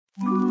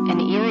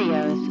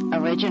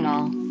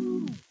Original.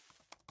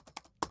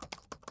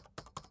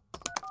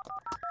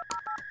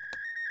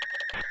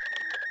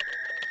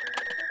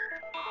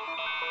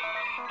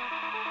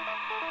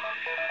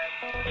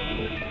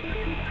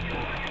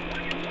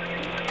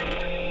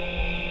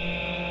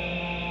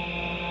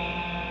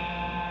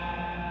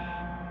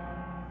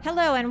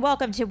 Hello and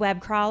welcome to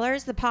Web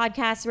Crawlers, the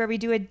podcast where we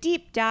do a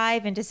deep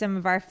dive into some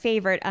of our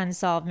favorite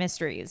unsolved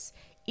mysteries.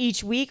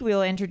 Each week, we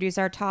will introduce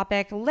our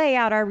topic, lay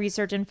out our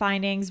research and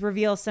findings,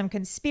 reveal some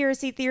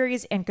conspiracy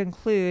theories, and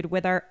conclude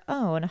with our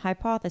own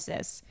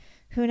hypothesis.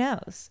 Who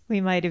knows? We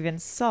might even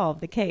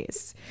solve the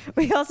case.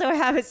 We also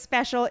have a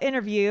special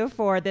interview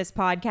for this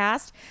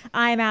podcast.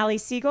 I'm Allie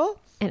Siegel.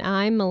 And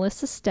I'm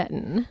Melissa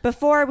Stetton.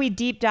 Before we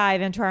deep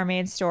dive into our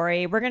main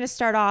story, we're going to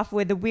start off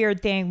with the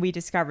weird thing we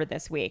discovered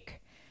this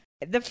week.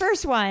 The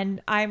first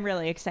one I'm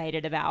really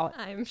excited about.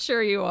 I'm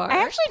sure you are. I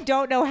actually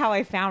don't know how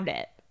I found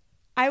it.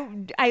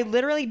 I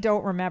literally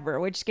don't remember,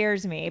 which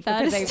scares me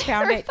because I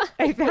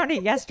found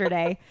it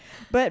yesterday.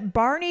 But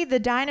Barney the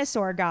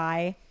dinosaur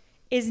guy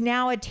is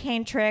now a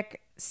tantric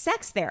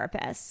sex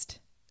therapist.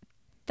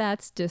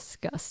 That's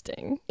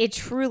disgusting. It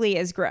truly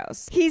is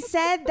gross. He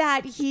said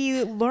that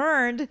he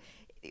learned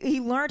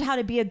how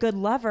to be a good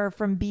lover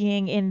from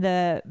being in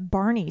the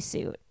Barney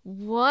suit.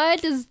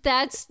 What is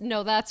that?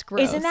 No, that's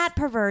gross. Isn't that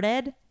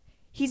perverted?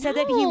 He said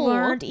that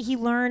he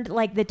learned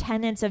like the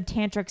tenets of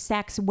tantric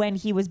sex when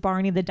he was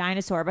Barney the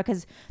dinosaur,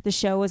 because the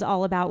show was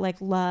all about like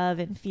love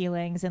and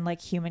feelings and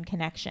like human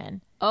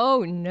connection.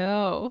 Oh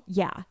no.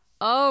 Yeah.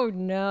 Oh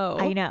no.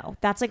 I know.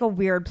 That's like a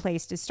weird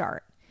place to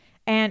start.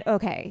 And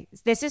okay,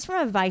 this is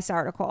from a Vice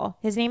article.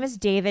 His name is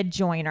David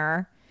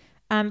Joyner.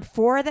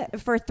 For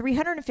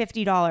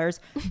 $350,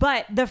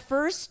 but the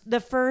first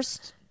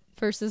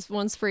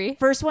one's free.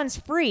 First one's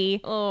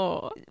free.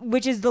 Oh,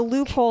 which is the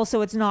loophole,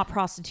 so it's not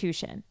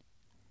prostitution.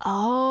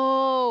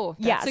 Oh,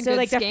 that's a so good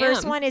like scam. The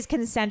first one is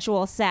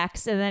consensual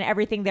sex, and then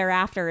everything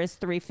thereafter is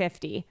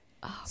 $350.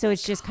 Oh, so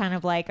it's just kind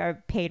of like a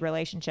paid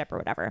relationship or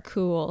whatever.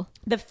 Cool.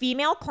 The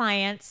female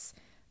clients,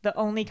 the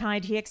only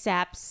kind he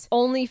accepts,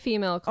 only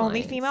female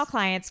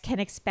clients can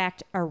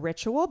expect a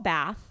ritual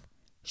bath,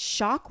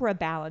 chakra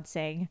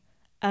balancing,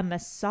 a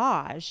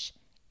massage,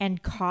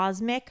 and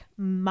cosmic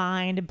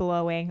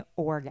mind-blowing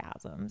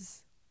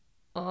orgasms.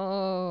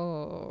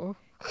 Oh.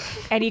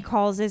 And he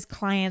calls his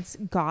clients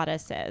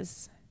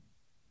goddesses.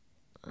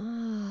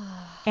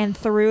 And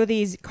through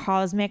these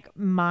cosmic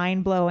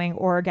mind-blowing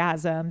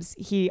orgasms,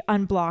 he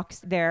unblocks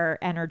their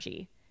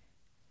energy.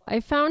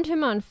 I found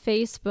him on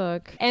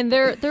Facebook, and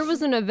there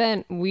was an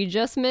event. We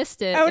just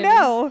missed it. Oh,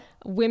 no.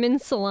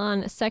 Women's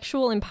Salon,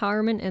 Sexual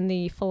Empowerment and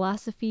the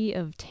Philosophy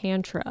of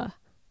Tantra.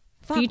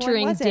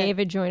 Featuring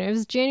David Joyner. It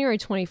was January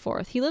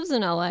 24th. He lives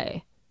in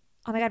LA.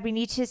 Oh my God, we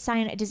need to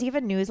sign. Does he have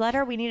a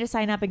newsletter? We need to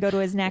sign up and go to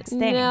his next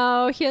thing.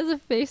 No, he has a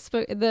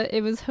Facebook.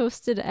 It was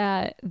hosted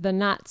at the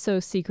Not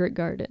So Secret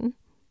Garden.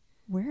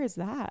 Where is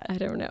that? I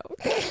don't know.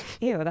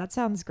 Ew, that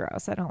sounds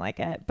gross. I don't like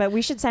it. But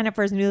we should sign up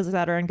for his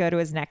newsletter and go to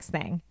his next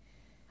thing.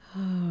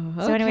 Oh,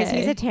 okay. So anyways,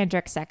 he's a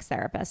tantric sex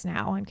therapist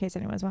now, in case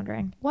anyone's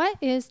wondering. What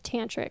is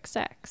tantric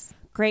sex?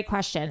 Great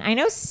question. I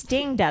know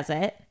Sting does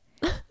it.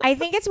 I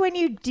think it's when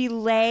you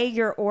delay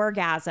your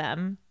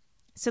orgasm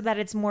so that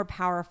it's more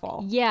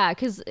powerful. Yeah,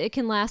 because it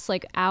can last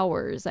like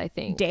hours, I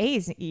think.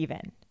 Days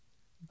even.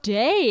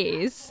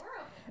 Days?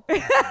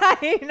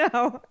 I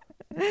know.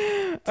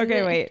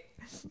 Okay, wait.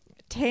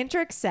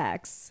 Tantric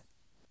sex.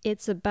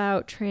 It's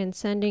about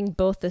transcending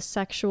both the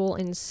sexual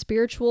and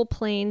spiritual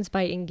planes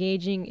by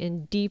engaging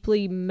in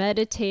deeply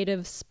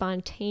meditative,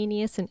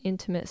 spontaneous, and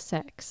intimate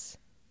sex.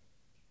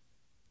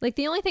 Like,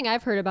 the only thing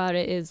I've heard about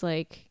it is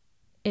like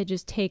it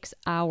just takes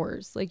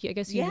hours. Like, I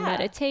guess you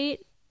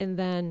meditate and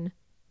then...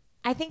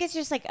 I think it's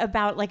just like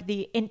about like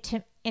the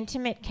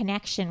intimate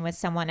connection with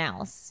someone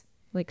else.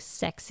 Like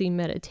sexy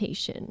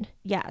meditation.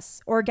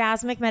 Yes.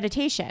 Orgasmic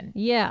meditation.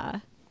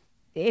 Yeah.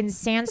 In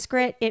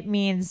Sanskrit, it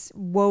means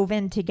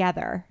woven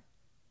together.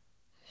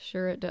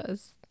 Sure it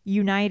does.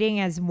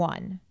 Uniting as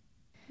one.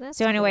 That's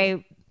so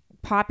anyway,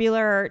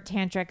 popular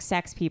tantric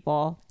sex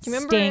people,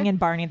 Sting and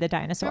Barney the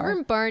dinosaur.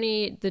 Remember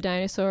Barney the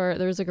dinosaur?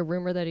 There was like a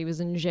rumor that he was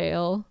in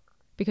jail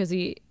because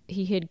he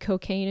hid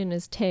cocaine in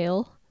his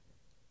tail.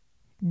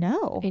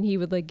 No. And he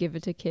would like give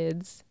it to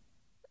kids.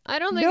 I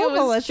don't think it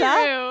was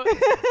true.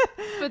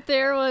 But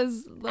there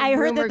was I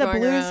heard that the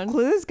Blue's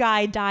Clues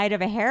guy died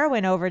of a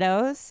heroin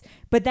overdose,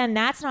 but then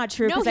that's not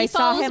true because I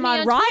saw him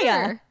on Raya.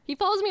 Twitter. He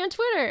follows me on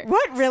Twitter.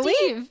 What, really?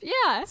 Steve,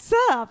 yeah.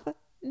 Sup?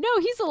 No,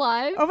 he's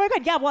alive. Oh my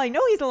God, yeah, well, I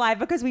know he's alive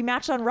because we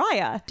matched on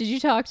Raya. Did you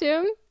talk to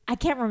him? I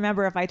can't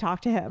remember if I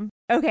talked to him.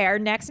 Okay, our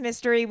next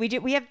mystery,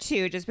 we have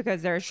two just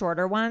because they're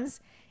shorter ones,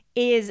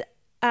 is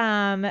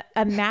a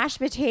mashed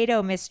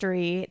potato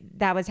mystery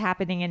that was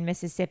happening in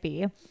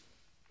Mississippi.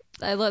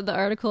 I love the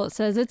article. It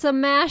says it's a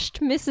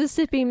mashed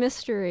Mississippi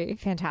mystery.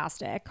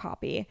 Fantastic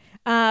copy.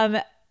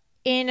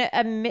 In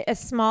a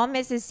small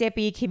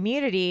Mississippi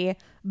community,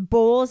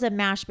 bowls of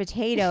mashed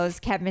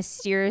potatoes kept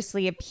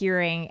mysteriously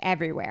appearing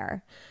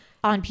everywhere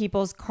on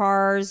people's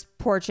cars,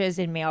 porches,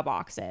 and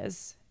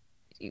mailboxes.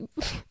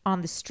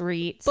 on the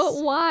streets.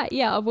 But why?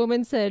 Yeah, a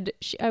woman said,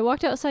 I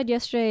walked outside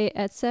yesterday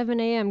at 7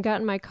 a.m.,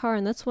 got in my car,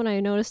 and that's when I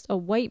noticed a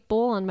white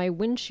bowl on my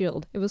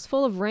windshield. It was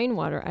full of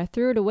rainwater. I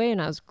threw it away,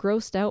 and I was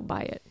grossed out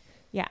by it.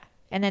 Yeah.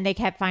 And then they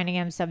kept finding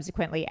him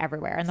subsequently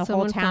everywhere. And the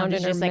Someone whole town found is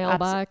in her just like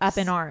mailbox. up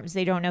in arms.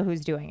 They don't know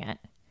who's doing it.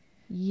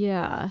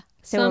 Yeah.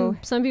 So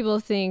some people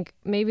think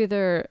maybe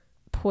they're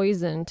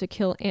poisoned to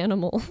kill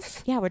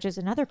animals. yeah, which is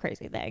another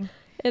crazy thing.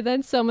 And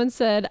then someone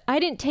said, I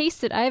didn't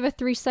taste it. I have a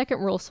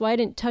 3-second rule, so I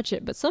didn't touch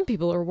it. But some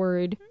people are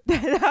worried.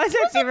 That was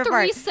my favorite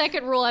part.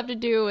 3-second rule have to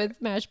do with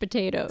mashed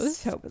potatoes?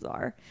 So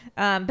bizarre.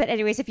 But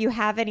anyways, if you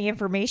have any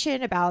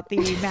information about the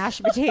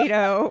mashed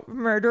potato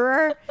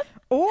murderer,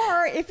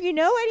 or if you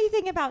know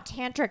anything about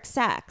tantric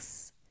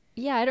sex.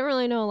 Yeah, I don't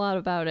really know a lot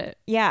about it.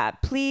 Yeah,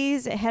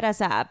 please hit us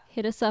up.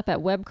 Hit us up at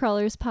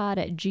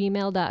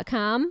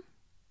webcrawlerspod@gmail.com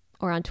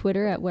or on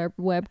Twitter at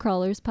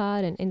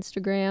webcrawlerspod and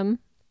Instagram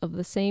of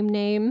the same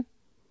name.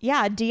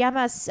 Yeah, DM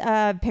us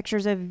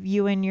pictures of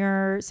you and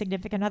your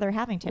significant other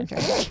having tantric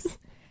sex.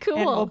 Cool.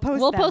 And we'll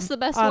We'll them post the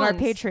best on ones. our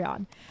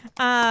Patreon.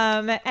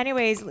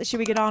 Anyways, should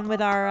we get on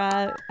with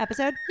our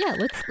episode? Yeah,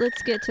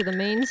 let's get to the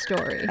main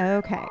story.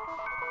 Okay.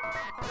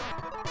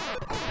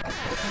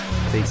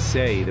 They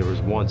say there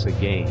was once a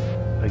game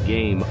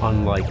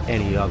unlike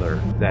any other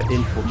that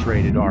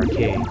infiltrated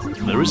arcades.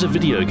 There is a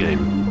video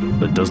game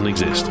that doesn't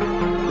exist.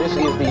 This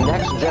is the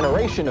next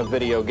generation of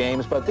video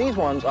games, but these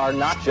ones are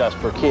not just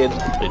for kids.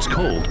 It's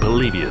called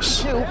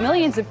Polybius.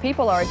 Millions of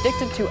people are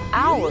addicted to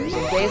hours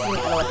of gazing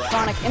at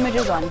electronic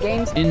images on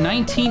games. In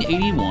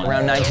 1981.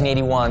 Around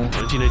 1981.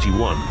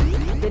 1981.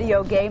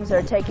 Video games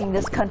are taking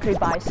this country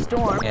by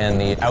storm. In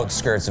the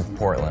outskirts of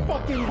Portland.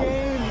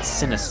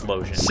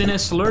 Sinislosion.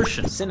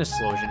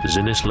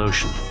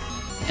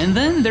 And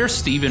then there's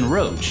Stephen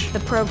Roach. The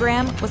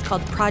program was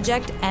called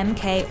Project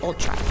MK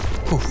Ultra.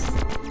 Poof.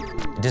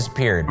 It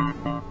disappeared.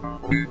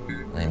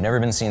 They've never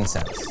been seen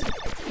since.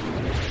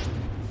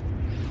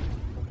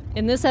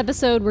 In this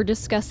episode, we're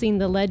discussing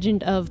the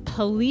legend of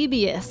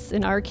Polybius,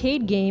 an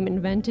arcade game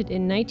invented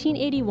in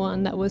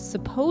 1981 that was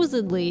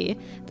supposedly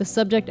the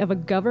subject of a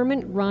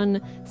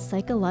government-run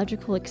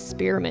psychological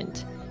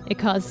experiment. It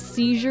caused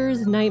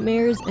seizures,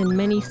 nightmares, and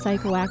many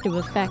psychoactive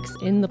effects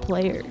in the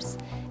players.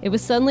 It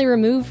was suddenly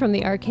removed from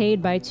the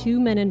arcade by 2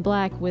 men in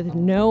black with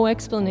no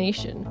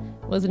explanation.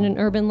 Was it an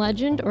urban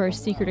legend or a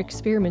secret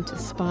experiment to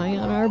spy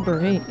on our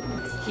brains?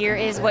 Here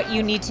is what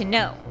you need to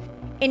know.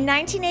 In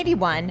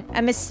 1981,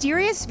 a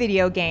mysterious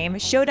video game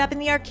showed up in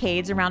the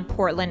arcades around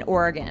Portland,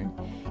 Oregon.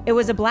 It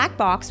was a black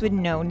box with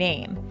no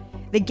name.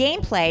 The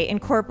gameplay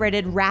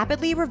incorporated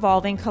rapidly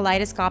revolving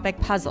kaleidoscopic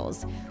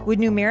puzzles with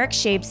numeric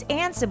shapes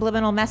and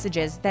subliminal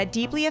messages that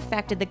deeply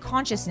affected the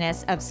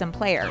consciousness of some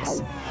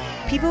players.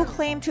 People who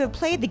claim to have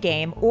played the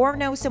game or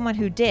know someone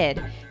who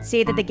did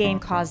say that the game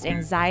caused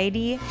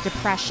anxiety,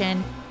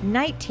 depression,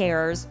 night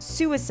terrors,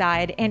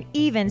 suicide, and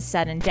even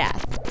sudden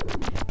death.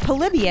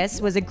 Polybius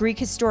was a Greek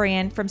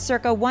historian from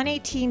circa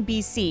 118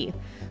 BC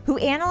who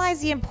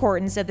analyzed the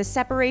importance of the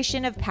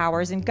separation of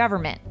powers in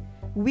government.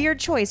 Weird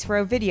choice for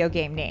a video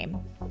game name.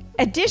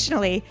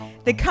 Additionally,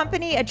 the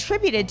company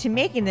attributed to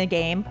making the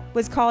game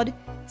was called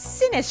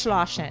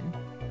Sinnesloschen,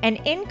 an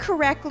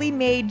incorrectly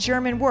made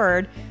German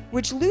word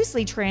which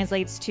loosely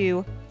translates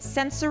to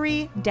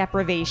sensory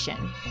deprivation.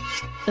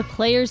 The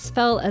players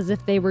felt as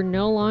if they were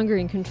no longer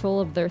in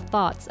control of their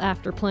thoughts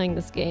after playing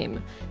this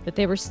game, that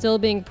they were still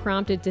being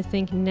prompted to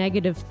think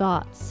negative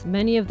thoughts,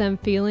 many of them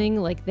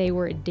feeling like they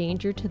were a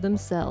danger to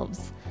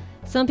themselves.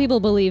 Some people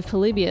believe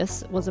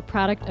Polybius was a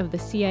product of the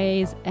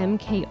CIA's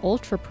MK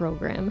Ultra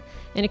program,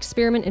 an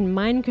experiment in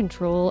mind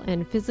control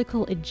and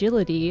physical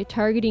agility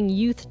targeting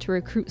youth to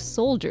recruit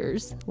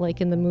soldiers,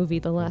 like in the movie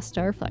The Last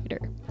Starfighter.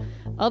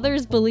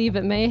 Others believe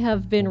it may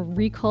have been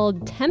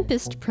recalled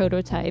Tempest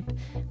prototype,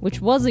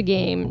 which was a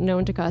game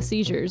known to cause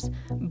seizures,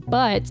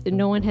 but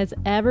no one has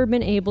ever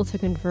been able to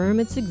confirm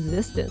its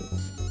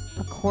existence.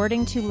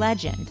 According to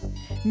legend,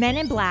 men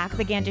in black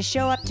began to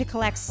show up to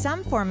collect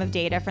some form of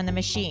data from the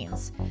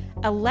machines,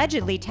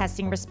 allegedly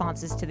testing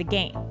responses to the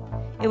game.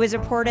 It was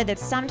reported that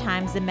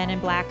sometimes the men in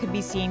black could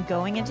be seen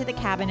going into the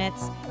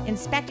cabinets,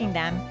 inspecting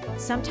them,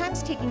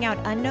 sometimes taking out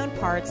unknown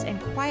parts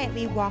and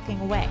quietly walking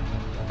away.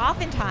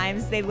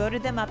 Oftentimes, they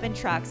loaded them up in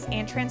trucks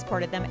and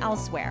transported them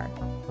elsewhere.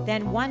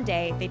 Then one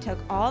day, they took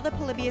all the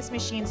Polybius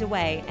machines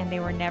away and they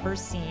were never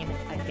seen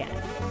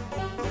again.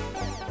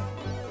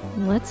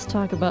 Let's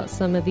talk about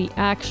some of the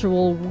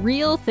actual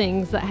real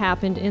things that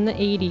happened in the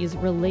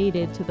 80s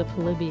related to the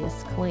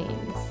Polybius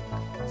claims.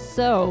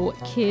 So,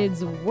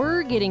 kids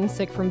were getting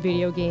sick from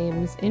video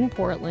games in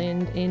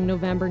Portland in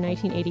November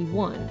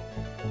 1981.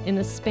 In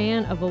the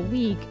span of a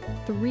week,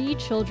 3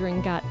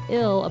 children got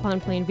ill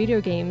upon playing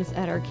video games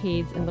at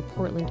arcades in the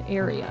Portland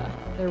area.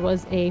 There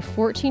was a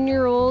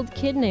 14-year-old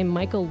kid named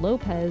Michael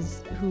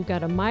Lopez who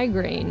got a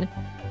migraine,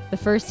 the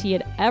first he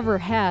had ever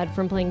had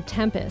from playing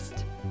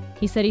Tempest.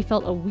 He said he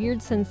felt a weird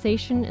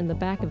sensation in the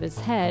back of his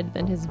head,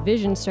 then his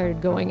vision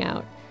started going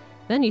out.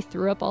 Then he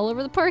threw up all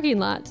over the parking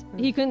lot.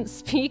 He couldn't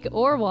speak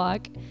or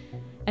walk.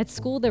 At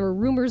school, there were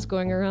rumors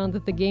going around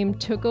that the game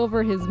took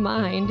over his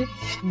mind.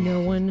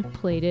 No one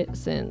played it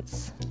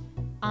since.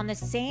 On the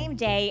same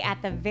day,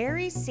 at the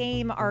very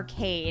same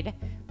arcade,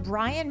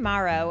 Brian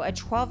Morrow, a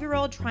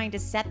 12-year-old trying to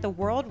set the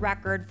world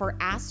record for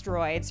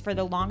asteroids for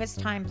the longest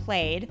time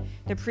played,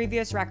 the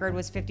previous record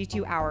was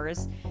 52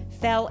 hours,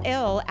 fell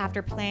ill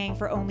after playing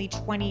for only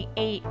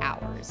 28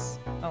 hours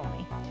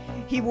only.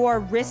 He wore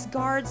wrist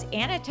guards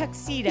and a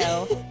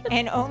tuxedo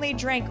and only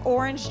drank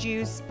orange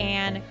juice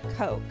and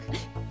Coke.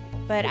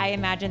 But I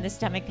imagine the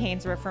stomach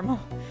pains were from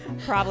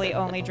probably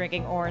only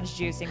drinking orange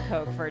juice and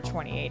Coke for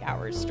 28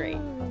 hours straight.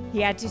 He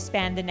had to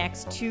spend the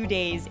next 2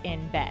 days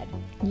in bed.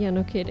 Yeah,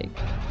 no kidding.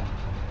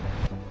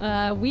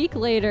 A week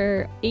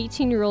later,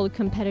 18-year-old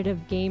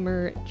competitive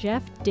gamer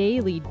Jeff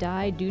Daly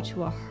died due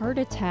to a heart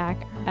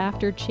attack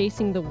after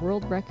chasing the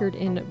world record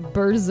in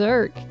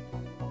Berserk.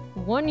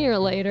 1 year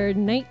later,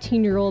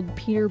 19-year-old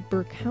Peter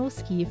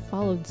Burkowski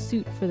followed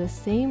suit for the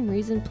same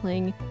reason,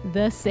 playing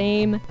the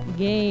same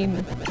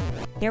game.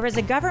 There was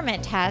a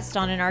government test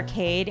on an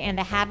arcade and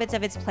the habits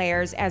of its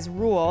players as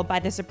ruled by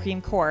the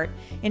Supreme Court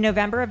in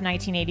November of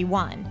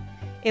 1981.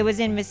 It was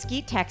in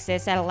Mesquite,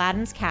 Texas, at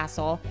Aladdin's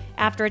Castle,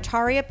 after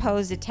Atari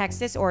opposed a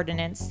Texas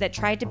ordinance that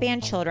tried to ban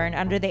children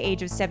under the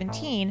age of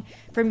 17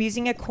 from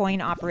using a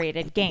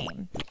coin-operated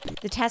game.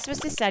 The test was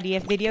to study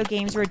if video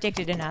games were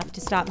addicted enough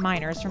to stop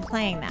minors from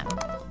playing them.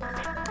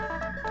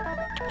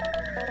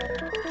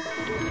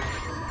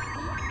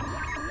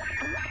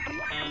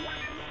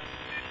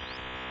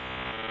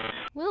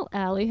 Well,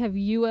 Allie, have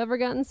you ever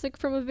gotten sick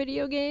from a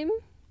video game?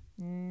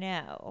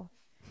 No.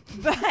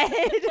 But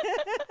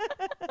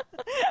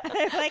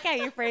I like how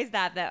you phrase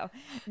that, though.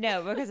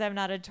 No, because I'm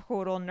not a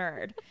total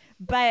nerd.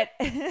 But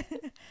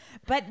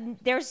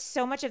there's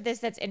so much of this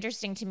that's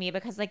interesting to me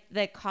because, like,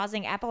 the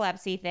causing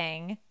epilepsy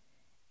thing,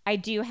 I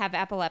do have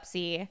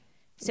epilepsy.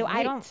 So Right.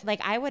 I don't, like,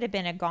 I would have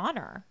been a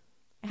goner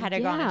had I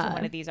gone into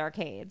one of these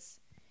arcades.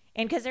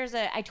 And because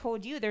I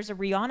told you, there's a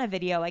Rihanna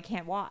video I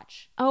can't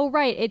watch. Oh,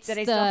 right. It's that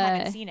I still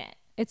haven't seen it.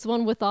 It's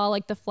one with all,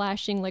 like, the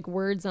flashing, like,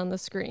 words on the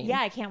screen. Yeah,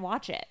 I can't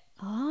watch it.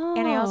 Oh.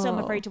 And I also am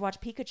afraid to watch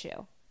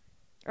Pikachu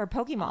or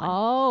Pokemon.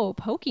 Oh,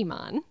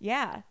 Pokemon.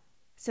 Yeah.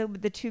 So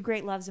the two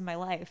great loves in my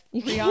life,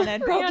 Rihanna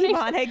and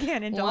Pokemon, I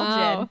can't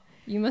indulge in.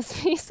 You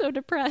must be so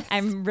depressed.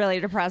 I'm really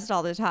depressed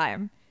all the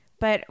time.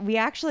 But we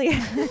actually,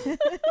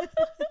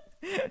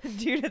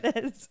 due to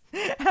this,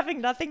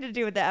 having nothing to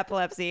do with the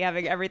epilepsy,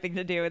 having everything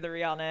to do with the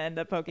Rihanna and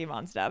the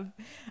Pokemon stuff.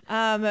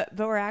 But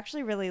we're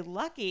actually really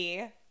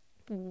lucky.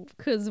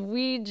 Because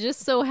we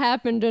just so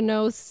happen to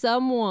know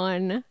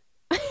someone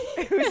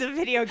who's a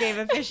video game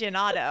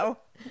aficionado.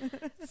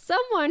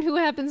 Someone who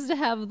happens to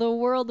have the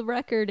world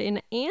record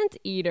in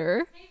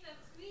Anteater. Hey, that's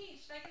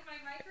sweet. Should I get my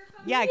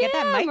microphone? Yeah, get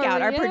that mic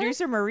out. Our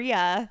producer,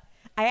 Maria.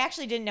 I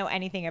actually didn't know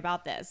anything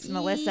about this.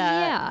 Melissa.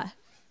 Yeah.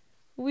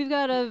 We've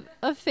got a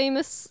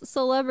famous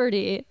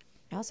celebrity.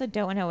 I also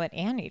don't know what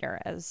Anteater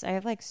is. I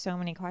have like so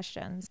many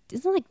questions.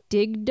 Isn't it like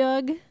Dig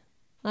Dug?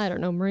 I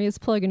don't know. Maria's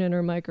plugging in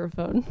her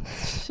microphone.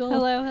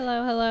 Hello,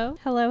 hello, hello.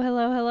 Hello,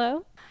 hello,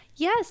 hello.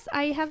 Yes,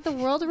 I have the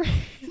world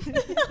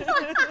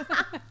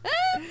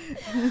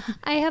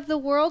I have the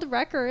world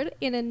record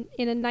in a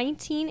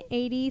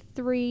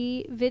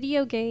 1983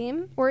 video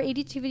game or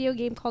 82 video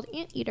game called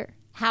Anteater.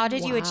 How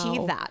did you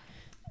achieve that?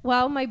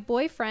 Well, my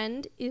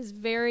boyfriend is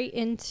very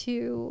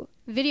into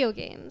video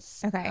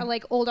games. Okay.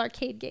 Like old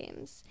arcade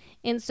games.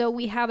 And so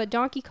we have a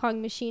Donkey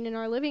Kong machine in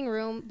our living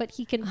room, but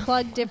he can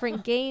plug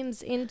different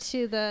games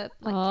into the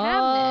cabinet.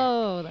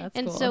 Oh, that's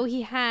and cool. so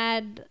he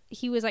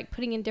was like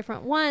putting in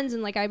different ones,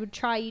 and like I would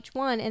try each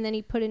one, and then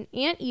he put an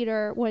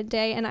Anteater one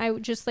day, and I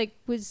just like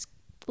was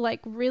like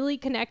really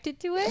connected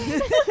to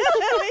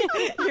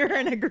it. You're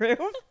in a groove.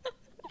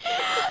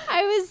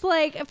 I was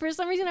like, for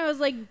some reason I was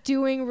like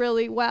doing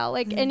really well.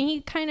 Like, and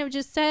he kind of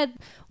just said,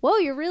 whoa,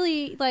 you're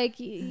really like,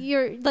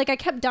 you're like, I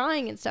kept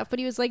dying and stuff, but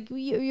he was like,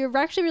 you're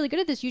actually really good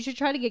at this. You should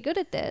try to get good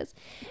at this.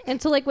 And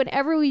so like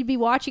whenever we'd be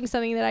watching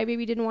something that I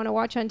maybe didn't want to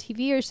watch on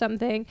TV or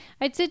something,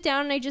 I'd sit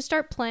down and I just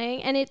start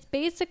playing. And it's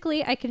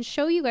basically, I can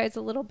show you guys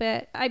a little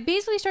bit. I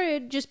basically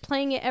started just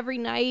playing it every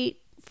night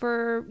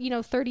for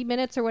 30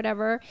 minutes or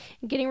whatever,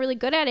 and getting really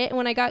good at it. And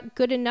when I got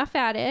good enough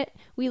at it,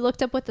 we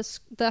looked up what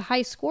the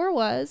high score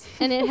was,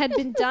 and it had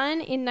been done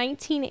in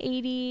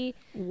 1980.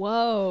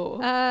 Whoa.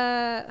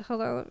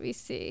 Hold on, let me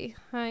see.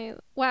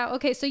 Wow.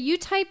 Okay, so you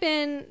type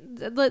in,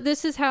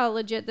 this is how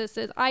legit this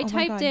is. I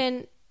typed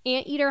in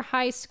Anteater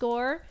high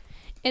score,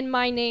 and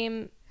my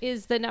name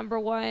is the number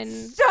one.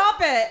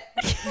 Stop it.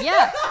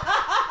 Yeah.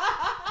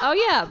 Oh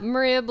yeah,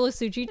 Maria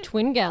Blasucci,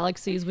 Twin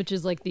Galaxies, which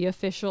is like the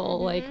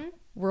official like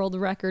world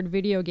record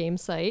video game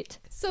site.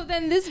 So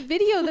then this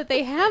video that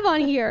they have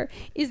on here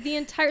is the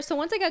entire, so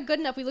once I got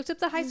good enough, we looked up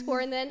the high score,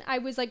 and then I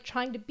was like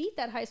trying to beat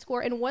that high score,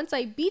 and once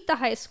I beat the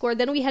high score,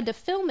 then we had to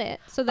film it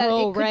so that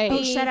it could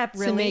be shut up,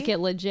 really? To make it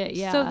legit.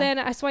 Yeah. So then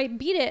I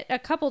beat it a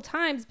couple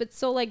times, but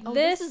so like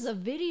this is a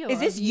video.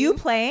 Is this you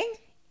playing?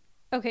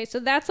 Okay,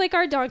 so that's like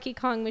our Donkey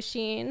Kong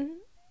machine.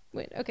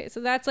 Wait, okay, so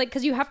that's like,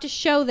 because you have to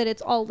show that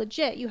it's all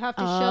legit. You have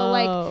to show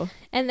like,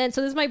 and then,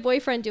 so this is my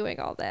boyfriend doing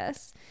all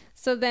this.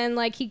 So then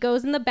like he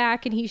goes in the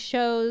back and he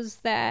shows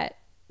that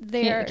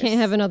there's... Can't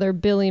have another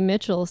Billy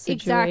Mitchell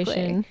situation.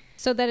 Exactly.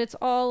 So that it's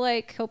all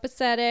like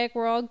copacetic,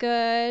 we're all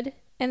good.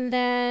 And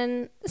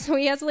then, so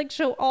he has to like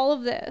show all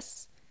of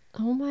this.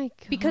 Oh my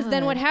God. Because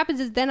then what happens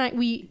is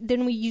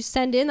you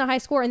send in the high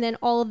score and then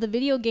all of the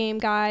video game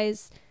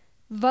guys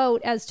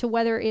vote as to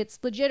whether it's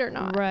legit or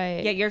not.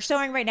 Right. Yeah, you're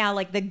showing right now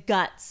like the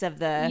guts of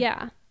the...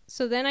 Yeah.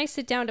 So then I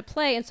sit down to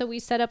play, and so we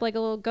set up like a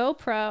little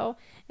GoPro,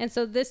 and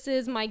so this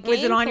is my game.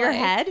 Was it on your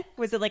head?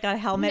 Was it like a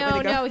helmet?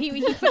 No, he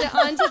put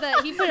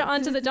it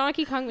onto the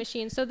Donkey Kong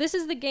machine. So this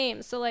is the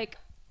game. So like,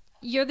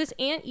 you're this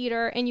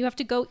anteater, and you have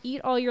to go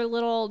eat all your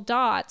little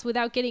dots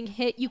without getting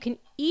hit. You can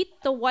eat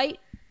the white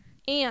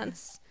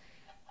ants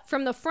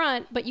from the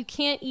front, but you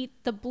can't eat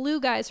the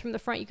blue guys from the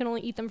front. You can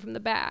only eat them from the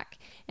back.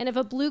 And if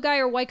a blue guy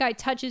or white guy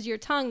touches your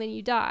tongue, then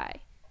you die.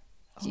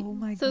 Oh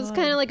my God. So it's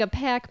kind of like a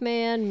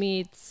Pac-Man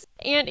meets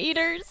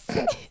Anteaters.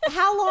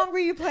 How long were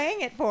you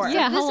playing it for?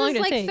 Yeah, So how long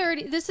did it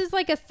take? This is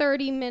like a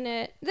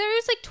 30-minute.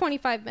 There's like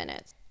 25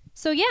 minutes.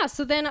 So yeah,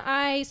 so then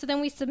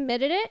we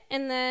submitted it,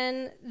 and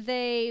then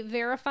they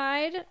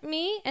verified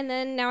me, and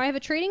then now I have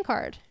a trading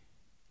card.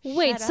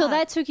 Wait, Shut so up.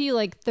 that took you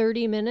like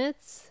 30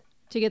 minutes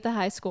to get the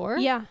high score?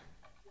 Yeah.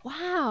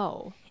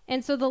 Wow.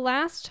 And so the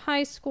last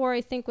high score,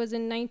 I think, was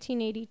in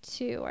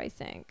 1982, I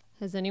think.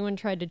 Has anyone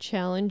tried to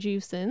challenge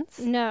you since?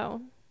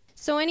 No.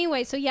 So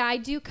anyway, so yeah, I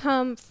do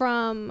come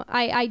from,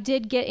 I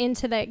did get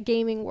into that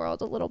gaming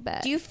world a little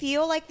bit. Do you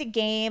feel like the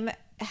game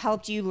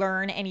helped you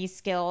learn any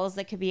skills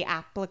that could be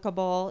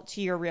applicable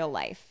to your real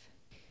life?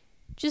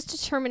 Just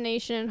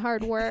determination and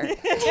hard work.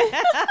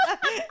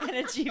 And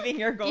achieving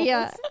your goals?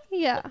 Yeah.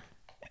 Yeah.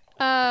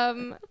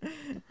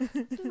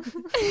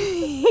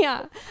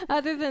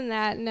 Other than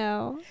that,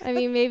 no. I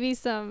mean, maybe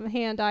some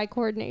hand-eye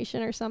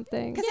coordination or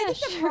something. Because I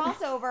think the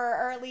crossover,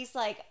 or at least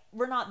like,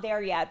 we're not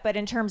there yet, but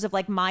in terms of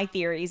like my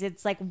theories,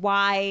 it's like,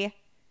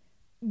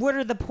 what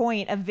are the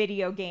point of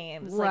video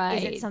games? Like,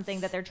 is it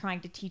something that they're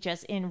trying to teach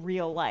us in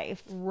real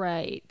life?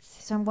 Right.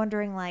 So I'm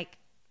wondering like,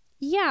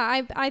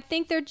 yeah, I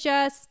think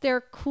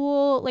they're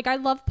cool. Like, I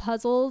love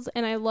puzzles,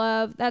 and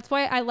that's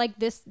why I like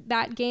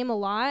that game a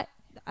lot.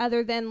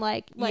 Other than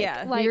like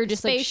you're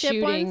just like spaceship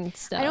shooting ones.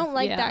 stuff. I don't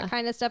like that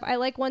kind of stuff. I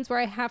like ones where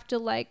I have to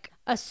like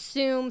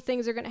assume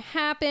things are going to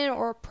happen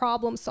or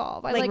problem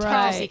solve. I like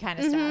Tetris-y kind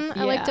of stuff.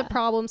 I like to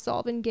problem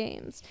solve in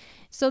games.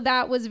 So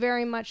that was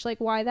very much like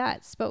why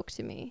that spoke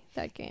to me,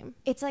 that game.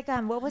 It's like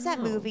what was that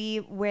movie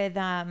with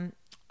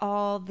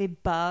all the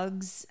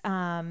bugs?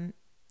 A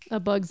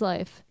Bug's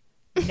Life.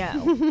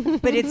 No,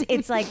 but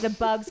it's like the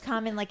bugs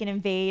come and like and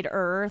invade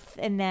Earth,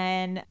 and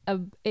then a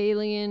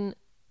alien.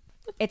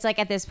 It's like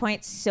at this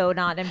point so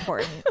not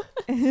important.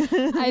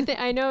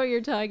 I know what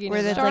you're talking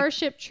about.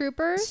 Starship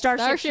Troopers.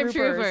 Starship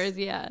Troopers.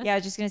 Yeah. Yeah, I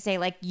was just gonna say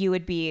like you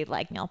would be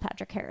like Neil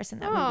Patrick Harris in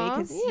that movie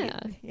because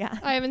yeah.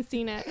 I haven't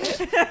seen it.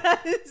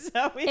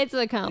 So it's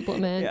a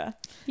compliment.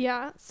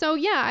 Yeah. So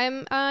yeah,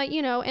 I'm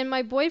and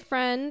my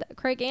boyfriend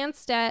Craig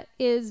Anstett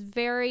is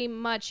very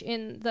much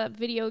in the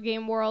video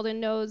game world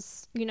and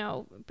knows,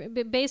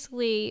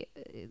 basically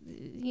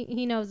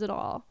he knows it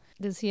all.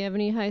 Does he have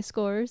any high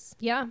scores?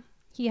 Yeah.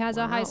 He has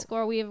a high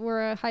score.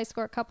 We're a high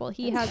score couple.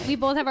 We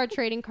both have our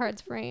trading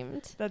cards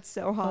framed. That's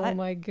so hot. Oh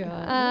my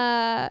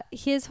God.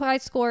 His high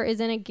score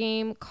is in a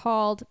game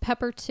called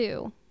Pepper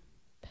 2.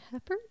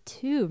 Pepper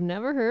 2.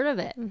 Never heard of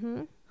it.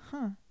 Mm-hmm.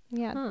 Huh.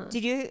 Yeah. Huh.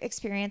 Did you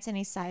experience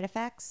any side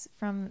effects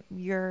from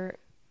your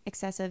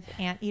excessive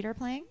anteater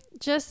playing?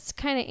 Just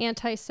kind of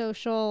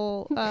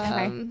antisocial,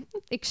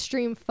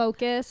 extreme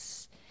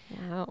focus.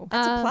 Wow.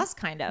 That's a plus,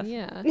 kind of.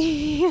 Yeah.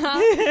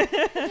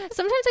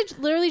 Sometimes I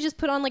literally just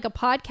put on like a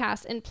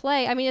podcast and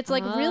play. I mean, it's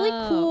like really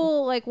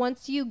cool. Like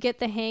once you get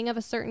the hang of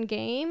a certain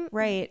game,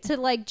 right? To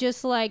like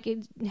just like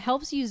it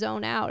helps you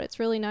zone out. It's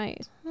really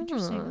nice.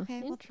 Interesting.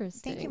 Okay. Well,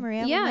 interesting. Thank you,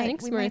 Maria. Yeah.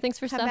 Thanks, Maria. Thanks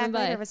for stopping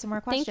by. With some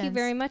more questions. Thank you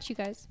very much, you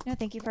guys. No,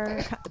 thank you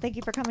for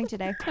coming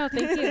today. Oh,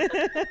 thank you.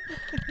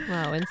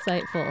 Wow,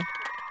 insightful.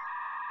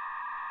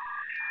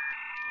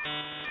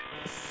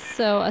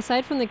 So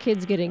aside from the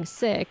kids getting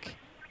sick,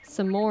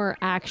 some more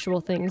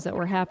actual things that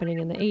were happening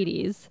in the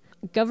 80s.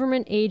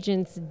 Government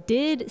agents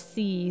did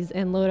seize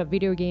and load up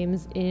video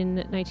games in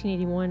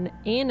 1981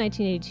 and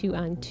 1982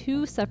 on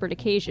 2 separate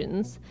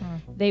occasions.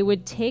 They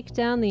would take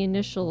down the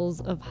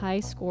initials of high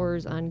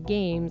scores on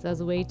games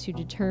as a way to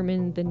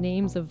determine the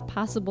names of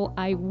possible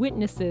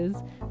eyewitnesses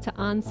to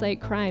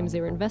on-site crimes they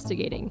were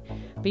investigating.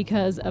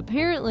 Because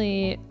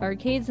apparently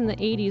arcades in the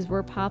 80s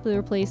were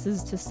popular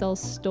places to sell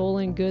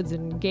stolen goods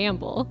and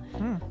gamble.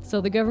 So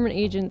the government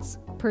agents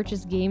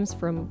purchased games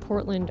from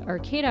Portland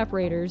arcade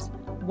operators,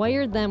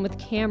 wired them with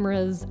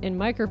cameras and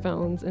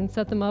microphones, and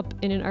set them up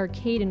in an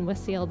arcade in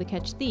West Seattle to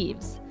catch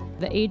thieves.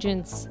 The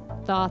agents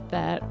thought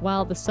that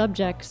while the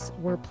subjects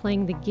were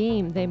playing the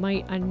game, they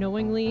might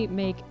unknowingly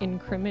make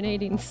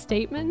incriminating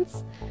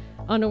statements,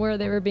 unaware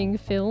they were being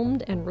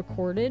filmed and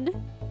recorded.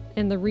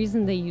 And the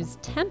reason they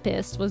used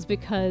Tempest was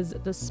because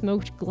the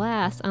smoked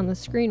glass on the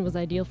screen was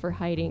ideal for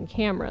hiding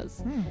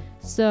cameras.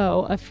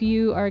 So a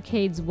few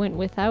arcades went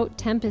without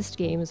Tempest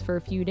games for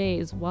a few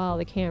days while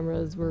the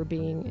cameras were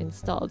being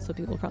installed. So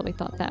people probably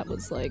thought that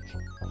was like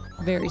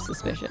very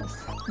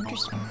suspicious.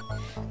 Interesting.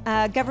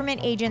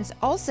 Government agents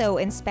also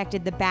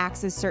inspected the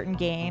backs of certain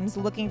games,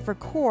 looking for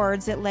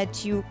cords that led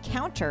to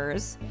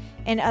counters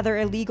and other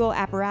illegal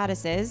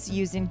apparatuses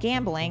used in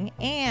gambling,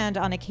 and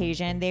on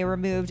occasion they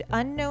removed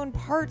unknown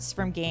parts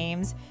from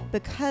games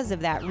because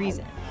of that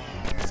reason.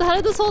 So how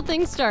did this whole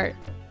thing start?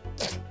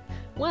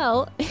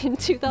 Well, in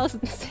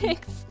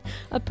 2006,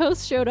 a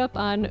post showed up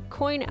on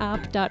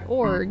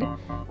coinop.org,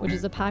 which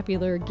is a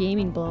popular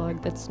gaming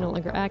blog that's no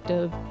longer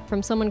active,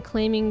 from someone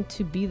claiming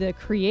to be the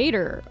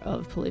creator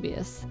of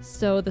Polybius.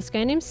 So this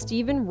guy named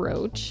Stephen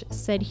Roach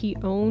said he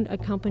owned a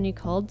company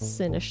called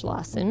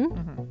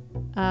Sinneschlossen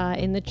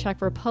in the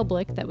Czech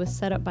Republic that was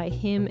set up by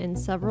him and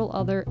several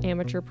other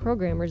amateur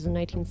programmers in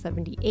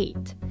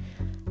 1978.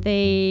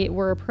 They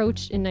were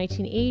approached in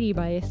 1980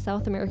 by a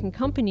South American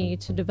company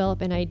to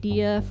develop an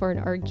idea for an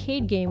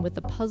arcade game with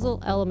a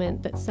puzzle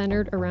element that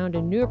centered around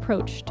a new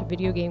approach to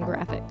video game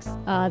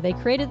graphics. They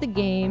created the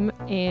game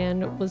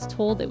and was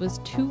told it was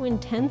too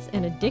intense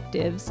and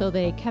addictive, so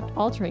they kept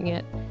altering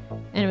it,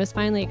 and it was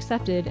finally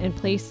accepted and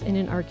placed in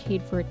an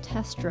arcade for a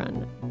test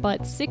run.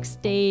 But 6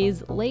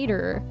 days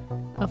later,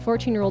 a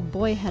 14-year-old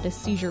boy had a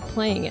seizure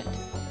playing it.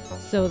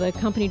 So the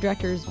company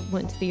directors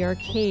went to the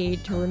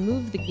arcade to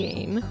remove the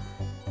game.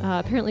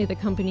 Apparently the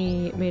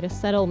company made a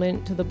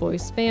settlement to the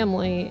boy's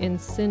family, and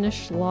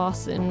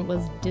Sinneschlossen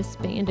was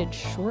disbanded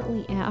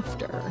shortly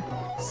after.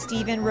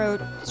 Stephen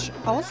Roach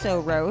also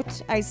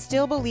wrote, "I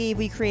still believe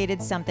we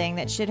created something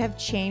that should have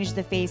changed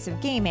the face of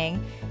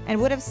gaming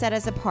and would have set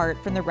us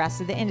apart from the rest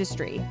of the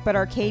industry. But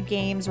arcade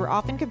games were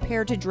often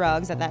compared to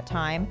drugs at that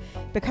time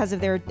because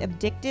of their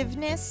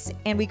addictiveness,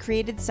 and we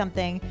created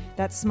something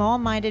that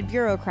small-minded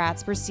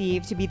bureaucrats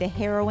perceived to be the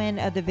heroine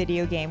of the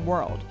video game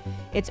world.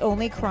 Its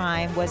only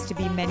crime was to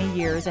be many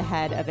years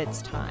ahead of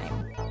its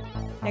time."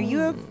 Now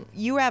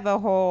you have a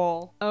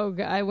whole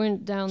I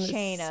went down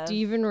chain the of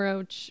Stephen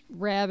Roach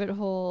rabbit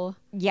hole.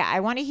 Yeah, I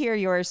want to hear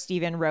your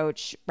Stephen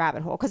Roach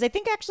rabbit hole, because I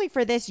think actually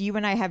for this you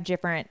and I have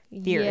different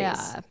theories.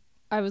 Yeah,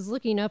 I was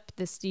looking up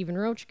this Stephen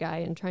Roach guy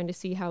and trying to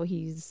see how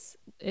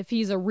if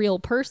he's a real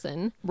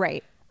person.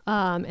 Right.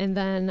 And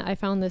then I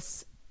found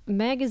this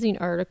magazine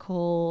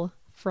article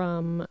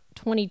from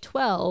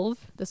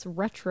 2012, this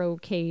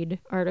Retrocade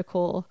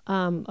article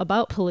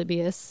about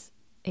Polybius,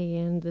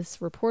 and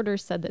this reporter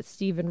said that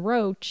Stephen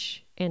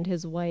Roach and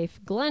his wife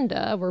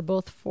Glenda were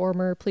both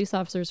former police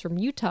officers from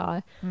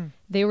Utah.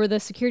 They were the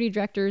security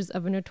directors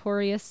of a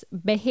notorious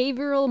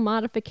behavioral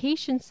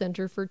modification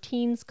center for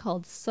teens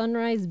called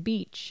Sunrise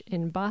Beach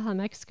in Baja,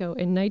 Mexico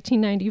in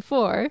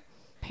 1994.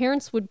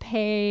 Parents would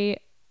pay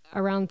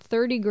around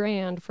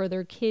 $30,000 for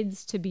their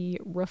kids to be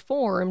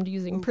reformed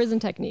using prison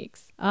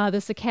techniques.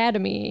 This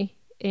academy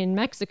in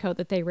Mexico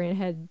that they ran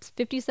had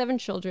 57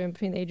 children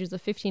between the ages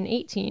of 15 and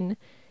 18.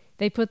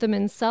 They put them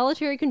in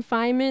solitary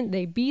confinement.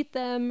 They beat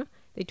them.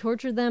 They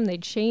tortured them. They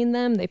chained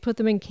them. They put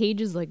them in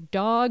cages like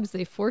dogs.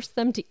 They forced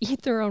them to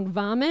eat their own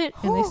vomit,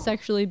 and they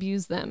sexually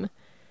abused them.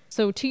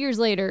 So 2 years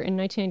later, in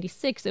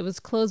 1996, it was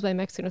closed by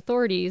Mexican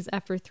authorities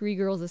after 3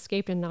 girls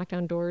escaped and knocked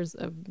on doors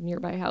of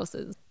nearby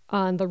houses.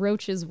 The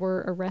Roaches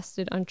were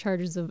arrested on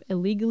charges of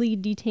illegally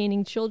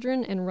detaining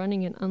children and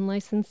running an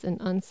unlicensed and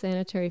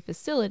unsanitary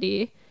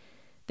facility.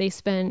 They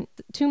spent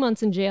 2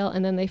 months in jail,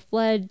 and then they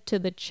fled to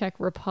the Czech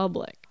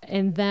Republic.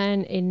 And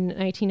then in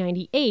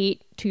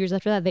 1998, 2 years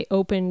after that, they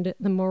opened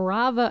the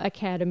Morava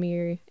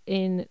Academy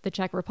in the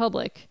Czech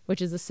Republic,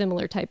 which is a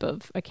similar type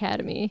of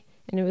academy.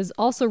 And it was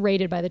also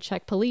raided by the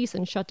Czech police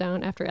and shut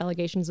down after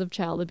allegations of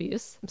child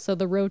abuse. So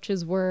the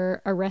Roaches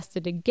were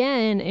arrested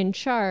again and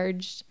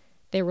charged.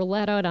 They were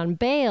let out on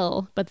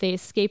bail, but they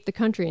escaped the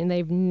country and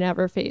they've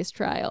never faced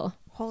trial.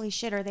 Holy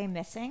shit, are they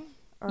missing?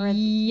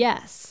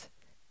 Yes.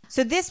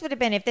 So this would have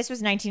been, if this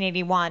was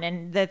 1981,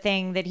 and the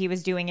thing that he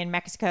was doing in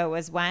Mexico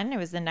was when? It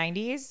was the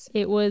 90s?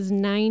 It was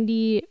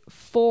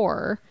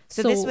 94.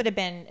 So this would have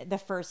been the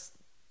first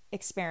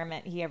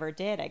experiment he ever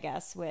did, I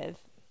guess, with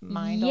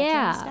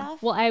mind-altering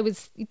stuff? Well,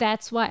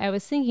 that's why I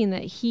was thinking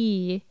that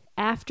he,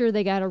 after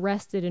they got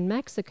arrested in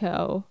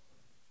Mexico,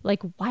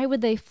 like, why would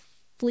they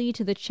flee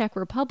to the Czech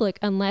Republic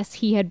unless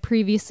he had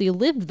previously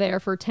lived there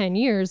for 10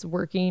 years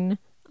working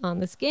on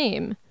this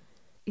game?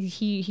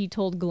 He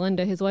told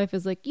Glenda, his wife,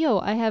 is like, yo,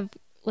 I have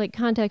like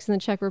contacts in the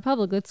Czech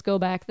Republic. Let's go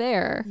back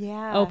there.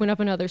 Yeah. Open up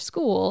another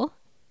school.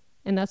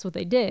 And that's what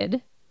they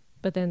did.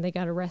 But then they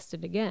got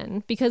arrested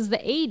again because the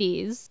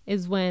 80s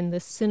is when the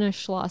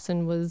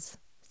Sinneschlossen was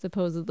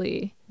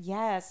supposedly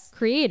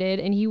created,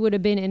 and he would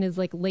have been in his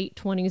like late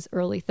 20s,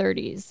 early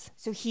 30s.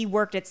 So he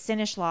worked at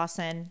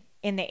Sinneschlossen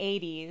in the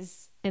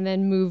 80s. And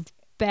then moved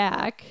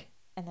back.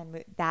 And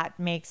then that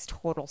makes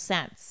total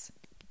sense.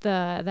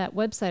 that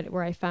website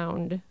where I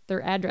found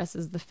their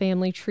addresses, the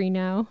Family Tree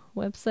Now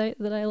website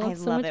that I love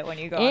so much. I love it when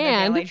you go on the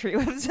Family Tree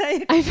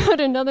website. I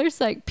found another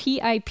site,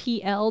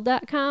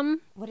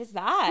 pipl.com. What is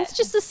that? It's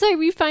just a site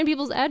where you find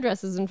people's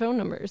addresses and phone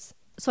numbers.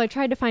 So I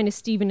tried to find a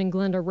Stephen and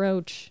Glenda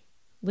Roach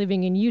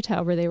living in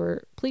Utah where they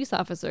were police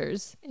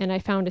officers. And I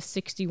found a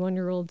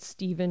 61-year-old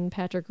Stephen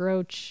Patrick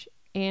Roach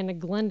and a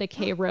Glenda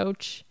K.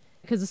 Roach.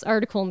 Because this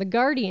article in The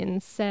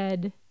Guardian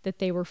said that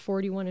they were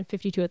 41 and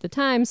 52 at the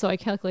time, so I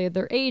calculated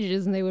their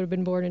ages, and they would have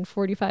been born in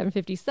 45 and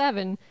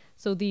 57,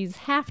 so these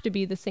have to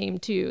be the same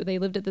too. They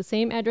lived at the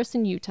same address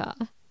in Utah.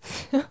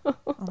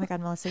 Oh my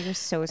God, Melissa, you're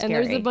so scary.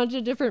 And there's a bunch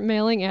of different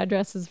mailing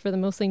addresses for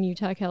them, mostly in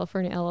Utah,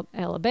 California,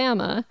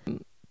 Alabama.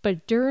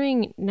 But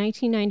during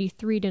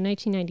 1993 to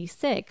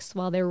 1996,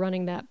 while they were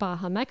running that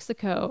Baja,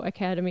 Mexico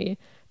Academy,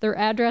 their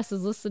address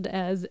is listed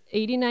as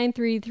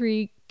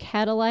 8933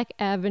 Cadillac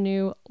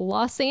Avenue,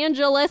 Los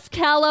Angeles,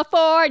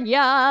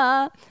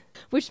 California,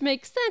 which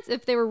makes sense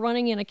if they were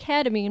running an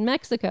academy in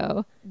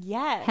Mexico.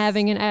 Yes.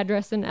 Having an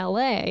address in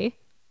LA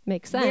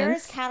makes sense. Where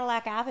is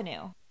Cadillac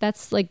Avenue?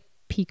 That's like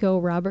Pico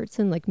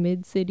Robertson, like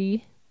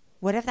mid-city.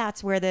 What if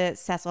that's where the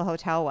Cecil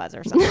Hotel was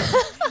or something?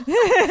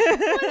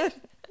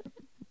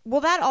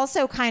 Well, that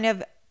also kind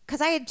of, because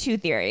I had two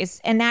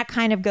theories, and that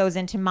kind of goes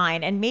into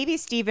mine. And maybe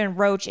Stephen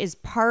Roach is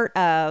part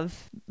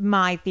of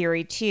my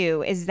theory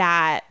too, is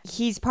that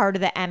he's part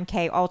of the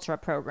MK Ultra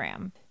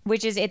program,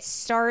 which is, I think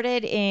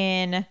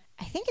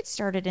it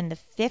started in the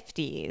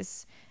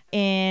 50s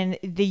in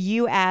the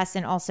US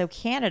and also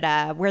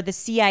Canada, where the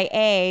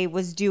CIA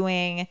was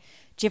doing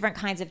different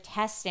kinds of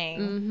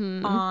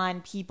testing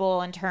on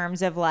people in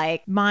terms of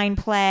like mind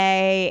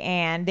play,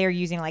 and they're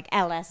using like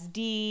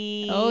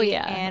LSD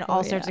and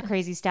all sorts of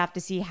crazy stuff to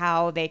see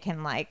how they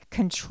can like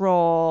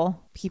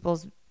control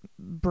people's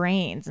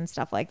brains and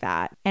stuff like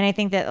that. And I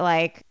think that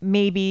like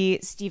maybe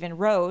Stephen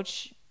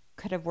Roach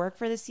could have worked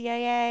for the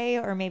CIA,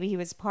 or maybe he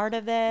was part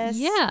of this.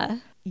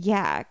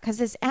 Yeah, because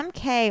this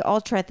MK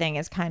Ultra thing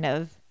is kind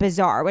of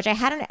bizarre, which I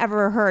hadn't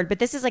ever heard, but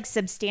this is like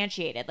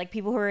substantiated. Like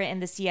people who are in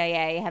the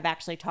CIA have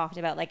actually talked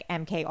about like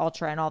MK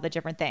Ultra and all the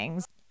different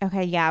things.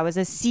 Okay, yeah, it was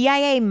a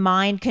CIA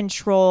mind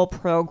control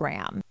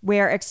program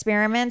where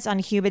experiments on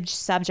human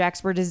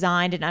subjects were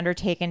designed and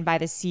undertaken by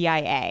the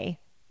CIA.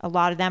 A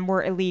lot of them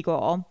were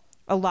illegal.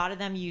 A lot of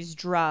them used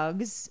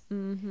drugs.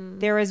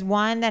 There was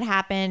one that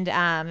happened,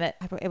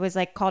 it was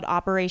like called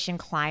Operation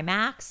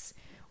Climax,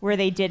 where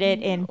they did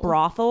it in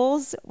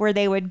brothels, where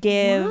they would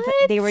give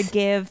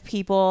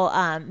people,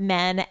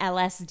 men,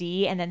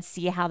 LSD, and then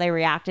see how they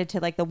reacted to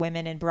like the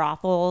women in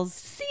brothels.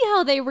 See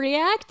how they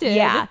reacted.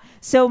 Yeah.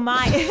 So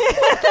my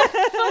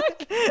What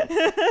the fuck?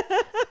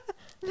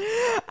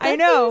 I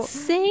know.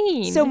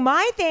 Insane. So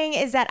my thing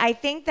is that I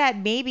think that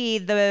maybe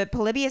the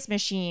Polybius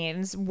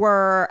machines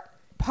were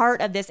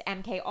part of this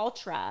MK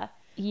Ultra.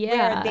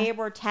 Where they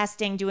were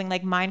doing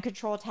like mind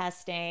control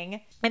testing,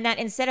 and that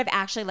instead of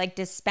actually like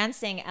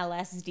dispensing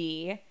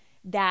LSD,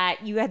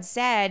 that you had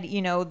said,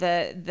 you know,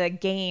 the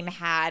game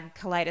had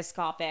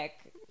kaleidoscopic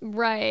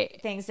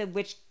things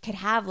which could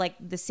have like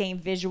the same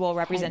visual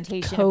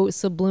representation,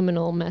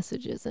 subliminal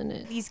messages in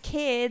it. These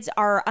kids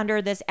are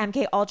under this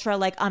MK Ultra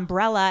like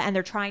umbrella, and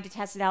they're trying to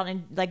test it out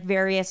in like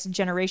various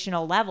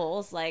generational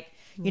levels. Like,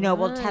 you know,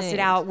 we'll test it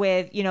out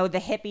with, you know, the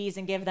hippies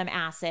and give them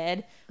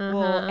acid.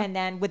 And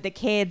then with the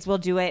kids, we'll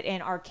do it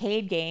in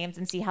arcade games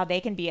and see how they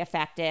can be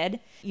affected.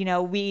 You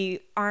know,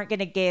 we aren't going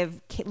to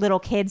give little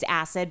kids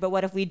acid, but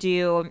what if we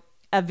do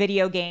a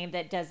video game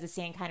that does the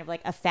same kind of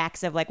like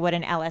effects of like what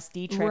an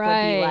LSD trip would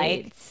be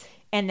like?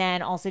 And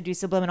then also do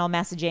subliminal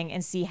messaging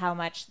and see how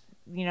much,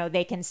 you know,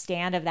 they can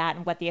stand of that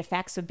and what the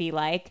effects would be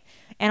like.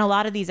 And a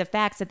lot of these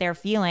effects that they're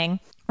feeling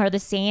are the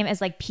same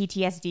as like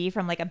PTSD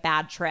from like a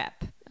bad trip.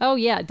 Oh,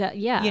 yeah.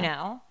 Yeah. You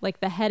know? Like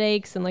the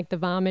headaches and like the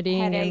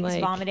vomiting. And, like,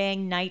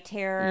 vomiting, night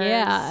terrors.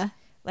 Yeah.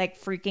 Like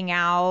freaking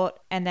out.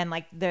 And then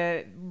like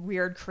the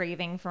weird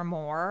craving for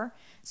more.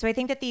 So I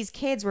think that these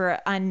kids were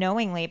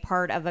unknowingly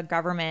part of a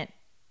government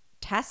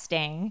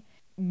testing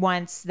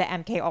once the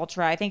MK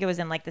Ultra, I think it was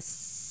in like the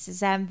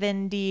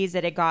 70s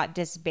that it got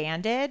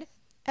disbanded.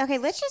 Okay,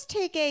 let's just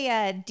take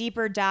a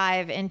deeper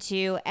dive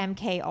into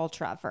MK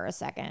Ultra for a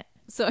second.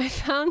 So I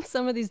found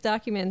some of these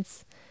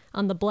documents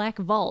on the Black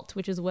Vault,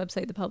 which is a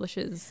website that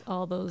publishes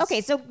all those.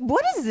 Okay, so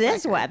what is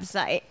this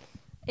website?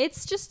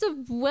 It's just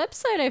a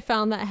website I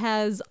found that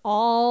has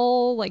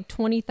all like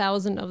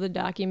 20,000 of the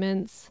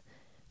documents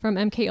from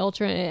MK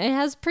Ultra, and it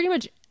has pretty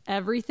much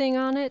everything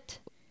on it.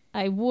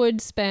 I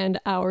would spend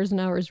hours and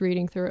hours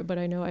reading through it, but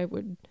I know I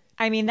would.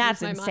 I mean,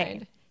 that's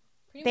insane.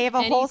 They have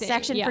a whole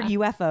section for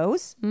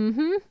UFOs.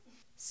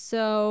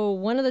 So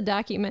one of the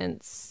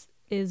documents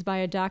is by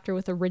a doctor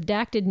with a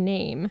redacted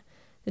name.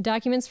 The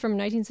document's from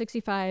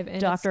 1965.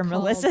 And Dr.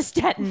 Melissa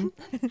Stetton.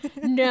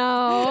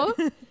 No.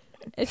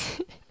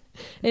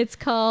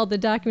 The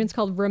document's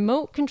called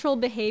Remote Controlled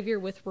Behavior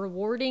with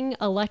Rewarding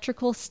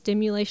Electrical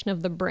Stimulation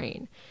of the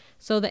Brain.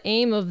 So the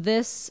aim of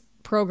this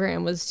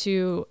program was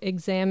to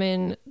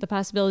examine the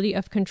possibility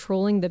of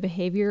controlling the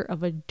behavior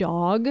of a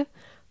dog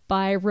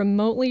by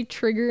remotely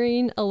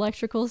triggering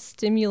electrical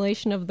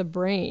stimulation of the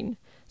brain.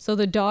 So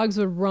the dogs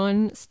would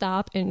run,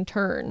 stop, and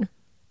turn.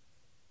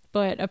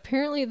 But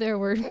apparently there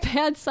were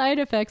bad side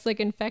effects like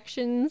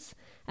infections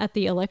at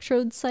the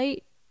electrode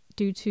site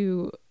due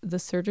to the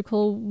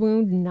surgical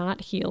wound not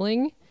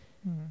healing.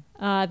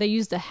 They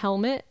used a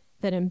helmet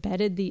that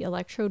embedded the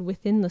electrode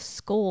within the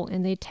skull,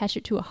 and they attach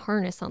it to a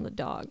harness on the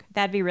dog.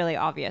 That'd be really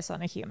obvious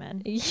on a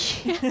human.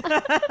 Yeah.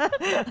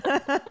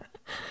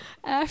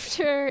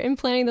 After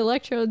implanting the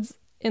electrodes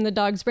in the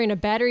dog's brain, a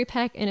battery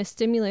pack and a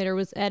stimulator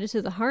was added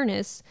to the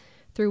harness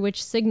through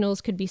which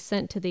signals could be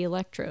sent to the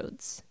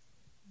electrodes.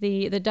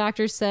 The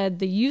doctor said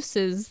the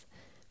uses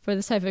for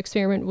this type of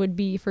experiment would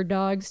be for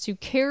dogs to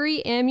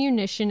carry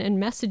ammunition and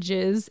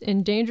messages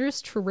in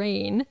dangerous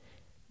terrain.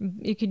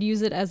 You could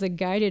use it as a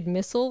guided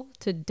missile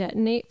to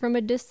detonate from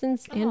a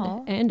distance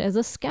and as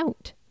a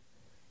scout.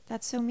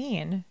 That's so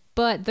mean.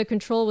 But the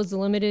control was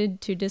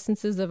limited to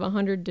distances of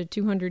 100 to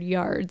 200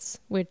 yards,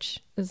 which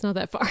is not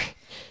that far.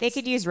 They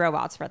could use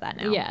robots for that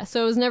now. Yeah,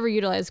 so it was never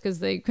utilized because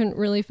they couldn't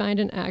really find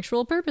an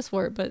actual purpose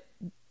for it, but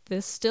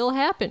this still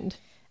happened.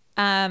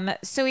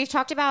 So we've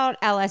talked about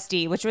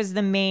LSD, which was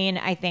the main,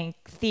 I think,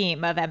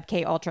 theme of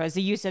MK Ultra, is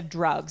the use of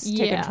drugs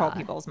to control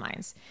people's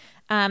minds.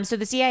 So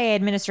the CIA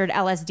administered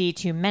LSD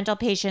to mental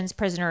patients,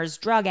 prisoners,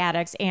 drug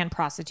addicts, and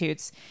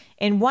prostitutes.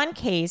 In one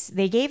case,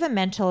 they gave a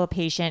mental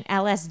patient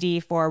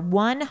LSD for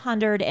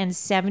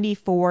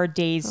 174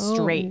 days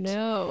straight.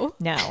 Oh,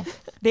 no. No.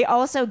 They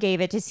also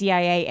gave it to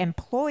CIA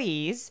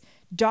employees,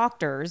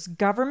 doctors,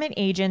 government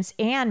agents,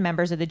 and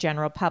members of the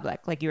general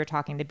public, like you were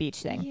talking the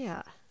beach thing.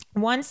 Yeah.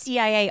 One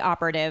CIA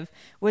operative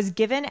was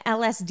given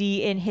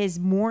LSD in his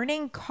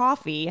morning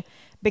coffee,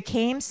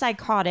 became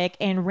psychotic,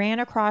 and ran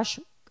across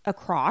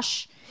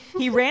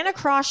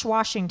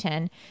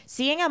Washington,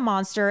 seeing a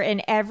monster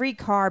in every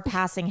car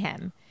passing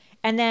him.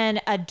 And then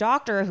a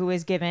doctor who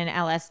was given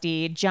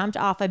LSD jumped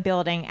off a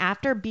building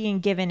after being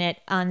given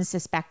it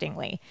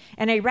unsuspectingly.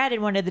 And I read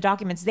in one of the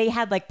documents, they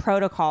had like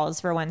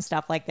protocols for when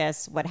stuff like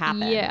this would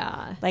happen.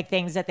 Yeah. Like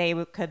things that they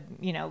could,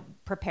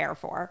 prepare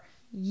for.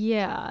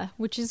 Yeah,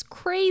 which is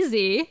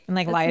crazy. And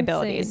like That's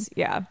liabilities. insane.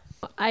 Yeah.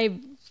 I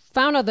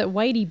found out that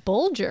Whitey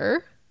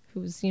Bulger,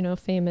 who's,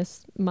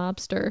 famous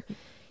mobster,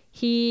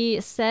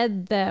 he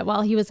said that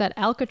while he was at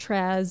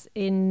Alcatraz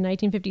in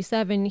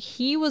 1957,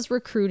 he was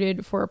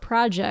recruited for a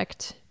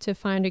project to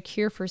find a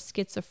cure for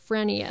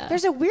schizophrenia.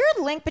 There's a weird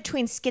link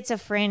between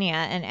schizophrenia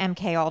and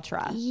MK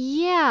Ultra.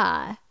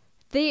 Yeah.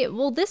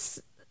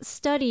 This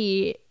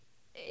study,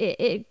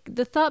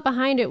 the thought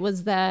behind it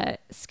was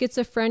that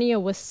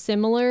schizophrenia was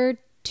similar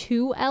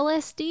to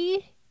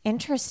LSD.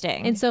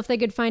 Interesting. And so if they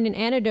could find an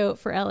antidote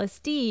for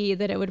LSD,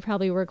 that it would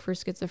probably work for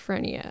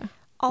schizophrenia.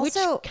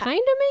 Also, which kind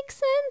of makes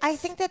sense. I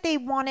think that they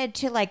wanted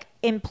to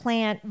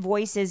implant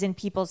voices in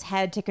people's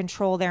head to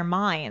control their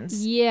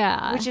minds.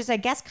 Yeah. Which is, I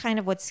guess, kind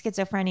of what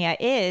schizophrenia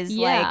is,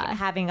 like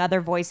having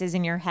other voices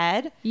in your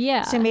head.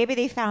 Yeah. So maybe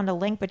they found a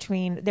link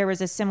there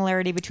was a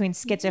similarity between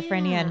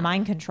schizophrenia and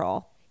mind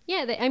control.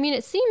 Yeah.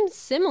 It seems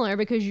similar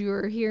because you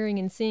were hearing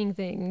and seeing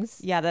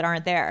things. Yeah, that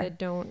aren't there. That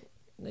don't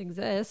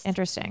exist.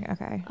 Interesting.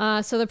 Okay.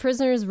 So the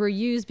prisoners were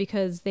used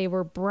because they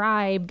were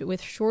bribed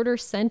with shorter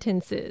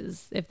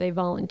sentences if they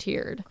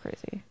volunteered.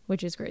 Crazy.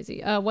 Which is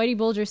crazy. Whitey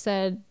Bulger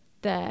said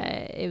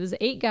that it was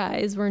 8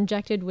 guys were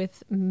injected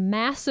with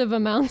massive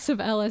amounts of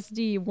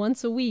LSD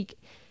once a week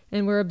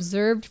and were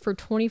observed for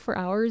 24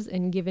 hours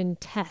and given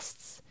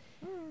tests.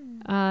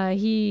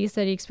 He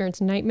said he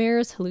experienced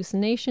nightmares,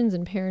 hallucinations,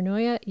 and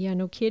paranoia. Yeah,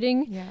 no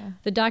kidding. Yeah.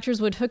 The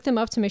doctors would hook them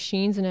up to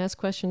machines and ask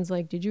questions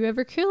like, did you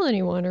ever kill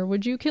anyone or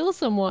would you kill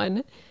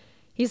someone?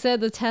 He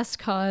said the test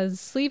caused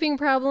sleeping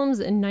problems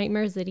and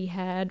nightmares that he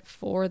had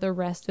for the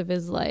rest of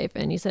his life.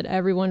 And he said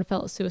everyone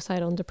felt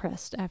suicidal and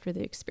depressed after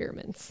the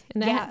experiments.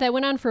 And that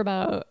went on for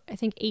about, I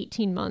think,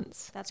 18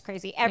 months. That's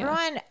crazy.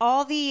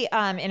 All the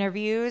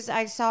interviews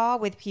I saw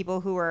with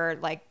people who were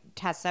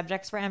test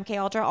subjects for MK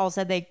Ultra all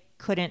said they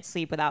couldn't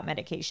sleep without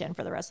medication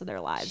for the rest of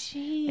their lives.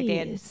 Jeez. They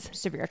had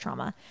severe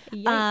trauma.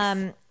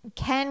 Yikes.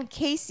 Ken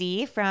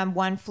Casey from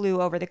One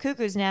Flew Over the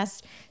Cuckoo's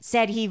Nest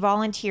said he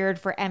volunteered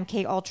for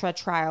MK Ultra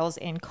trials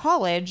in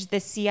college. The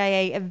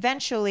CIA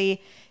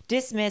eventually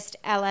dismissed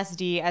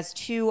LSD as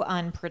too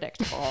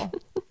unpredictable.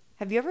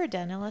 Have you ever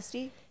done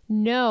LSD?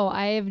 No,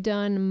 I have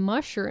done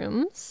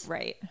mushrooms.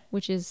 Right.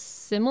 Which is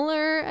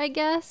similar, I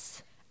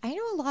guess. I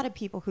know a lot of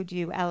people who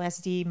do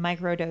LSD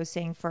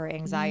microdosing for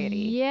anxiety.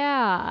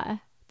 Yeah.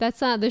 That's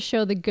not the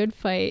show The Good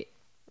Fight.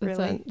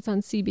 Really? It's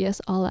on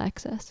CBS All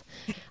Access.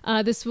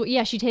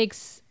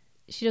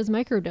 She does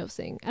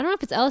microdosing. I don't know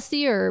if it's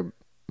LSD or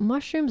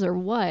mushrooms or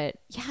what.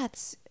 Yeah,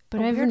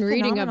 but I've been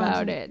reading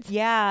about it.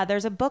 Yeah,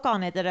 there's a book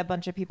on it that a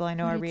bunch of people I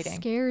know are reading. It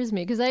scares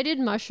me because I did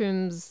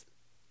mushrooms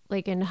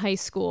in high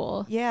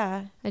school.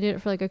 Yeah. I did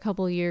it for a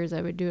couple of years.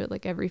 I would do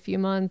it every few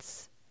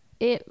months.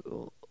 It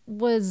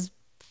was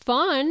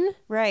fun,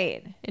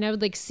 right? And I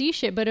would see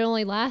shit, but it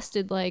only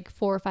lasted 4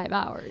 or 5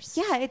 hours.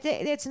 Yeah,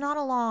 it's not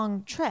a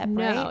long trip.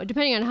 No, right?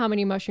 Depending on how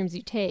many mushrooms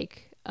you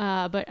take.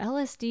 But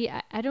LSD,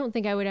 I don't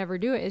think I would ever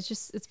do it.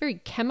 It's very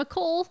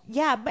chemical.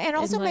 Yeah, and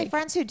also And, my like-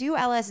 friends who do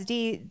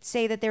LSD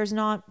say that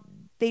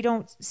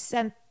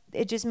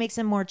it just makes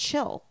them more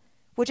chill,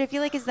 which I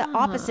feel like is the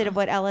opposite of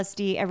what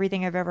LSD,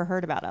 everything I've ever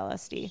heard about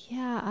LSD.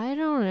 Yeah, I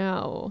don't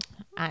know.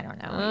 I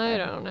don't know. I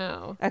either. don't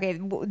know. Okay,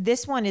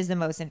 this one is the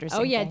most interesting.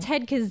 Oh, yeah. thing.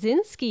 Ted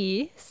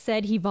Kaczynski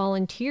said he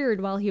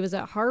volunteered while he was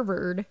at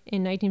Harvard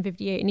in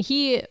 1958. And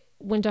he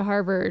went to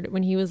Harvard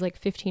when he was like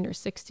 15 or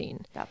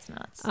 16. That's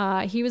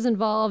nuts. He was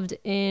involved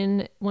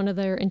in one of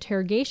their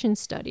interrogation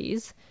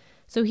studies.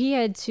 So he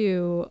had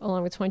to,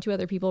 along with 22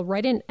 other people,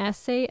 write an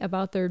essay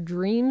about their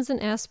dreams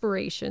and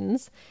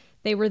aspirations.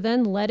 They were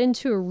then led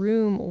into a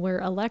room where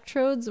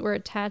electrodes were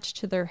attached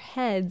to their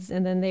heads,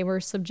 and then they were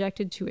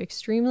subjected to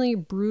extremely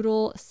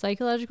brutal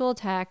psychological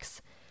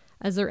attacks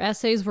as their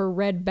essays were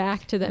read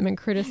back to them and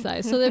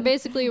criticized. So they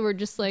basically were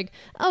just like,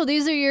 oh,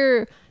 these are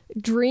your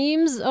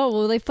dreams? Oh,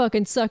 well, they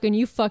fucking suck, and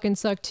you fucking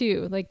suck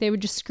too. Like, they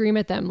would just scream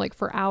at them like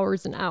for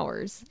hours and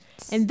hours.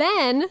 And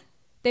then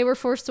they were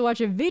forced to watch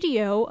a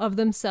video of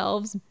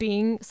themselves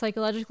being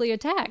psychologically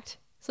attacked.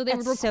 So they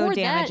would That's so record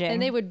that, damaging.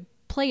 and they would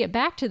play it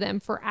back to them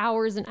for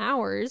hours and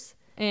hours.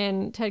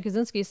 And Ted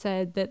Kaczynski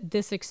said that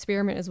this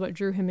experiment is what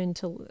drew him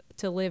into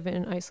to live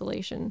in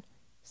isolation.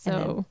 And then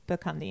So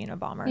become the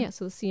Unabomber. yeah,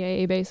 so the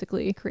CIA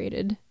basically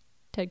created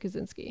Ted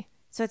Kaczynski.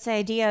 So it's the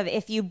idea of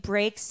if you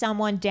break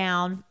someone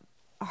down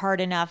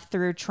hard enough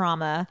through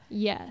trauma,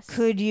 Yes.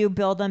 could you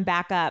build them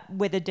back up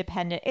with a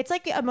dependent? It's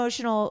like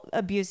emotional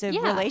abusive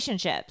Yeah.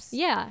 relationships.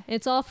 Yeah,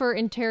 it's all for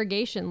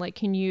interrogation. Like,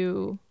 can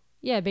you?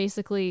 Yeah,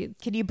 basically.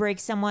 Could you break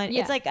someone?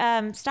 Yeah. It's like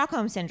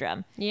Stockholm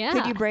syndrome. Yeah.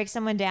 Could you break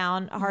someone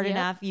down hard Yep.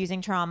 enough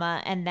using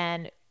trauma and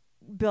then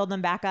build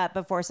them back up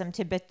but force them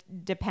to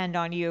depend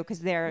on you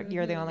because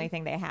you're the only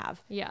thing they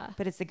have? Yeah.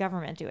 But it's the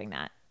government doing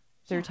that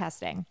through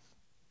testing.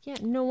 Yeah.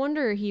 No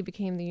wonder he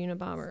became the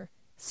Unabomber.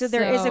 So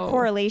there is a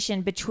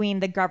correlation between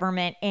the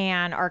government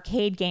and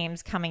arcade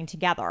games coming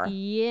together.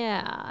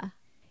 Yeah.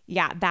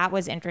 Yeah, that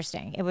was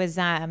interesting. It was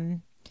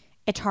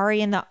Atari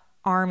in the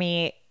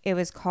Army. It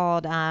was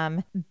called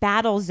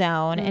Battle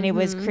Zone, and it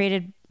was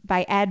created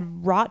by Ed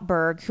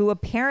Rotberg, who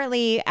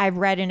apparently I've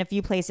read in a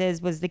few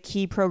places was the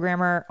key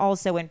programmer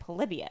also in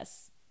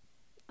Polybius.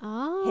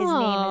 Oh. His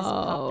name has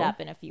popped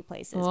up in a few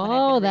places. when I've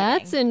Oh, been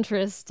that's reading.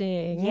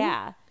 interesting.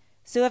 Yeah.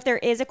 So if there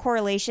is a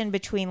correlation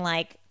between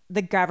like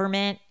the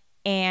government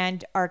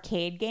and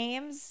arcade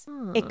games,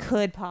 it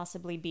could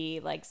possibly be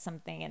like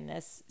something in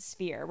this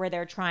sphere where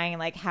they're trying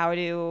like how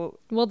to.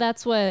 Well,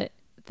 that's what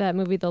that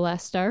movie, The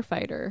Last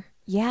Starfighter,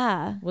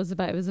 Yeah. was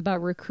about. It was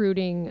about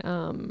recruiting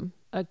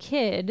a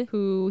kid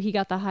who he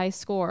got the high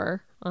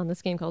score on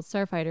this game called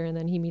Starfighter, and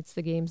then he meets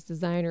the game's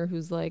designer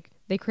who's like,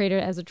 they created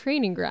it as a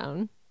training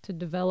ground to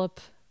develop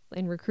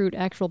and recruit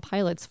actual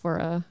pilots for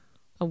a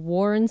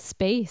war in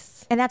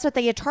space. And that's what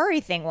the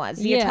Atari thing was.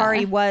 The Yeah.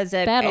 Atari was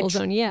a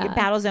Battlezone, yeah.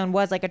 Battlezone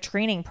was like a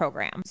training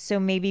program. So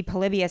maybe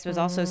Polybius was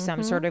also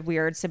some sort of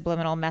weird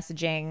subliminal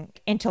messaging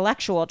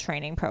intellectual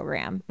training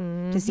program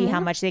to see how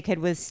much they could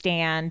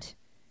withstand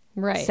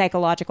Right.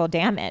 psychological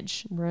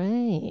damage.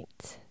 Right.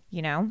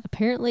 You know,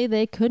 Apparently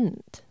they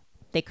couldn't.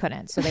 they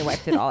couldn't, so they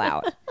wiped it all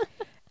out.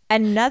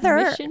 Another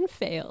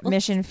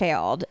Mission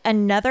failed.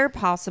 Another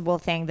possible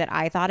thing that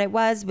I thought it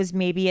was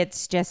maybe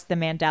it's just the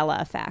Mandela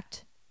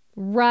effect.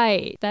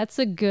 Right. That's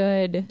a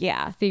good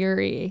Yeah.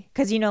 theory.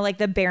 Because, you know, like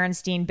the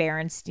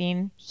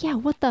Berenstein. Yeah,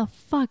 what the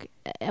fuck?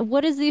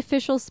 What is the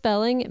official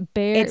spelling?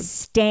 It's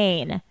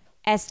Stain.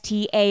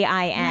 Stain.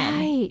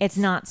 Right. It's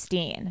not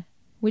Steen.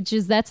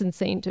 That's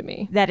insane to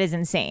me. That is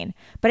insane.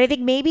 But I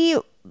think maybe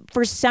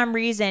for some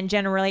reason,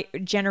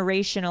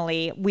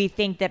 generationally, we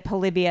think that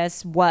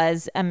Polybius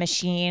was a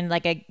machine,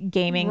 like a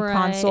gaming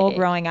console Right.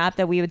 growing up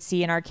that we would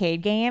see in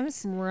arcade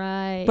games.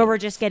 Right. But we're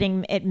just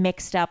getting it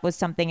mixed up with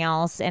something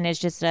else, and it's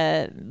just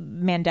a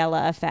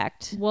Mandela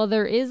effect. Well,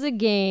 there is a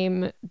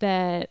game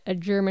that a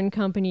German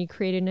company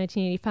created in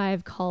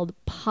 1985 called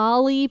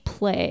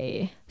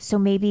Polyplay. So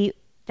maybe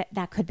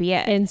that could be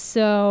it. And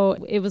so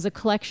it was a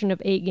collection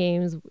of 8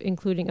 games,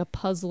 including a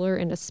puzzler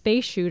and a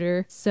space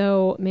shooter.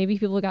 So maybe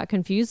people got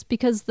confused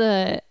because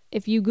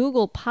if you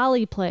Google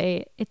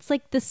Polyplay, it's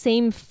like the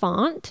same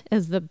font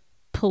as the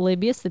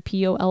Polybius, the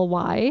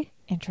Poly.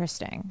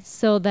 Interesting.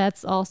 So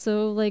that's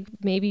also like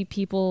maybe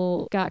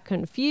people got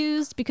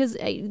confused because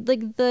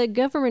like the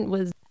government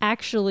was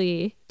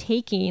actually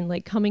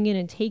coming in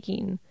and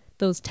taking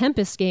those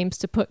Tempest games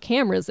to put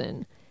cameras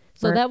in.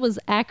 So that was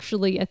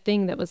actually a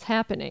thing that was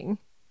happening.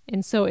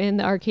 And so in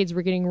the arcades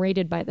were getting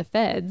raided by the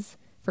feds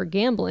for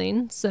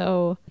gambling.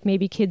 So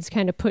maybe kids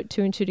kind of put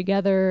 2 and 2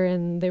 together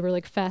and they were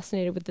like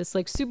fascinated with this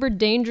like super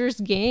dangerous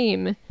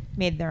game.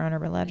 Made their own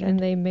urban legend. And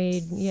they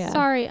made, yeah.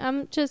 Sorry,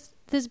 I'm just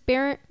this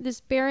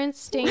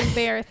Berenstain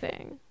Bear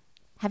thing.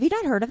 Have you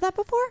not heard of that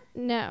before?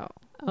 No.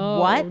 Oh,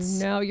 What?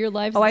 No, your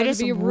life's I going just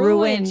to be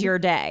ruined your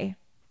day.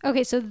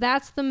 Okay, so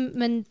that's the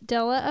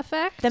Mandela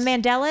effect. The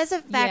Mandela's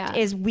effect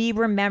Yeah. is we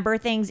remember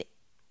things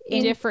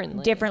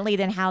Differently. differently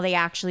than how they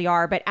actually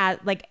are, but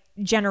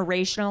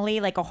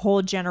generationally, like a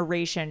whole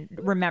generation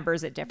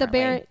remembers it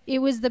differently. It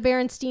was the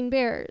Berenstain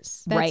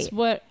Bears. That's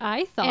what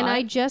I thought. And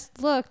I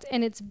just looked,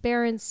 and it's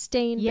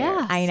Berenstain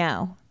Bears. I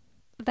know.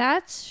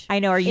 I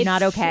know. Are you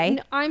not okay?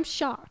 I'm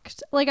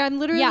shocked. Like, I'm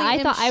literally. Yeah,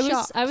 I thought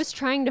shocked. I was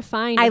trying to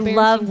find. I a Berenstain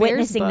love Bears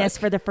witnessing book. this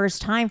for the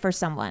first time for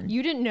someone.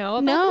 You didn't know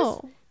about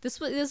No. this?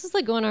 This is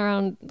like going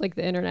around like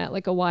the internet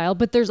like a while.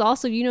 But there's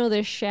also, you know,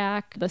 this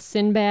Shaq, the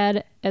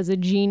Sinbad as a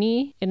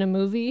genie in a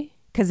movie.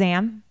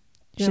 Kazam.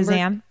 Do you remember-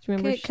 Shazam. Do you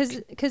remember?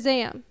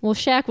 Kazam. Well,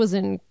 Shaq was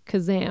in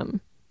Kazam.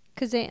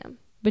 Kazam.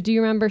 But do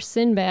you remember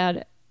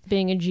Sinbad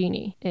being a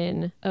genie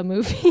in a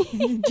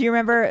movie? Do you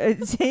remember?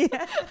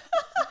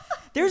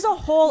 There's a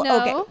whole.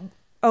 No. Okay.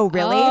 Oh,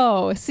 really?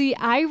 Oh, see,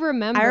 I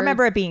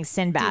remember it being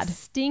Sinbad.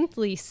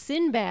 Distinctly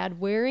Sinbad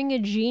wearing a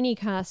genie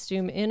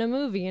costume in a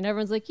movie. And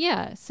everyone's like,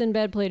 yeah,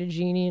 Sinbad played a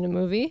genie in a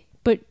movie.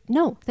 But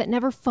no, that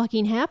never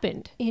fucking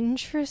happened.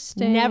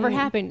 Interesting. Never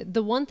happened.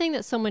 The one thing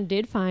that someone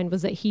did find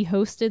was that he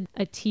hosted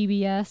a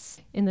TBS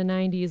in the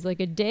 90s,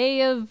 like a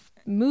day of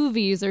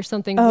movies or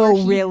something. Oh, where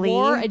he really?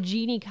 wore a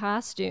genie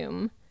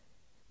costume,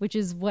 which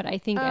is what I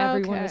think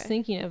everyone was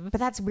thinking of. But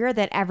that's weird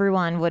that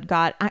everyone would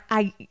got.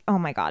 Oh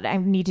my God, I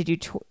need to do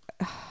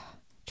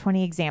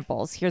 20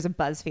 examples. Here's a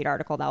BuzzFeed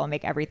article that will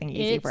make everything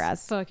easy for us.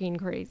 It's fucking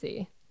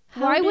crazy.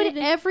 Why would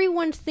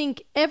everyone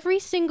think? Every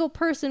single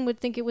person would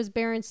think it was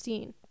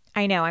Berenstain.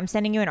 I know. I'm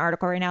sending you an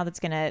article right now that's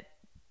gonna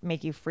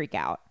make you freak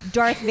out.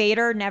 Darth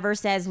Vader never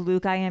says,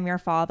 "Luke, I am your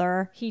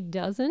father." He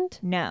doesn't?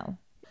 No.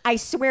 I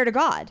swear to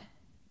God.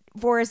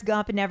 Forrest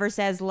Gump never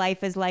says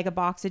life is like a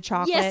box of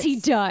chocolates. Yes, he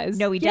does.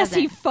 No, he Yes,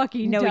 doesn't. he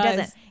fucking No, does. he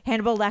doesn't.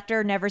 Hannibal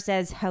Lecter never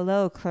says,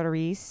 "Hello,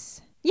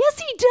 Clarice." Yes,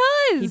 he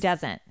does. He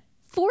doesn't.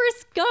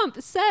 Forrest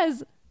Gump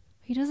says,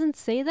 he doesn't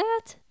say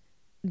that?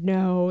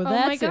 No,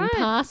 my that's God.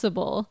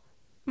 impossible.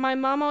 My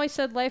mom always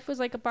said life was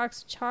like a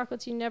box of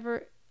chocolates. You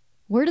never.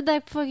 Where did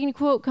that fucking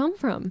quote come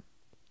from?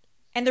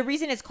 And the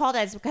reason it's called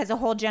that is because a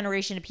whole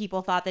generation of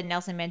people thought that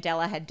Nelson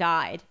Mandela had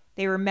died.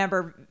 They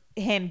remember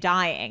him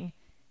dying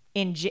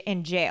in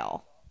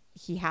jail.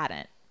 He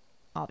hadn't,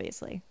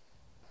 obviously.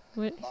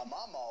 What? My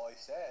mom always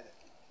said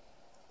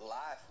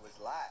life was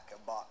like a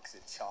box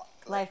of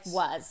chocolates.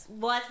 Life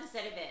was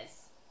instead of is.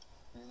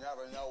 You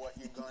never know what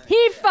you're going to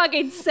He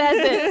fucking says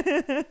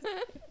it.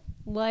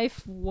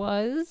 Life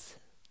was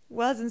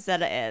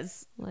instead of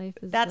is. Life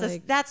is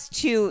That's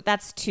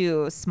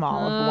too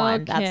small of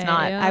one. That's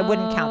not. I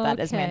wouldn't count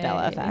that as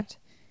Mandela Effect.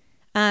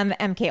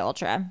 MK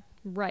Ultra.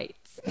 Right.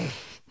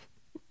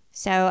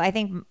 So I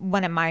think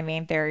one of my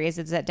main theories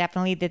is that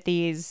definitely that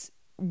these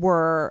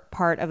were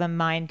part of a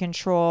mind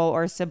control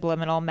or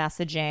subliminal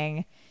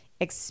messaging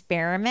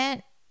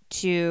experiment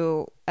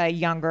to a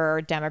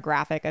younger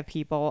demographic of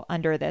people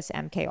under this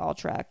MK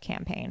Ultra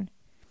campaign.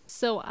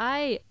 So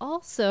I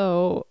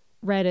also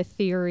read a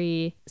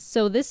theory.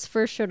 So this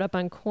first showed up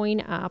on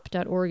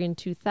coinop.org in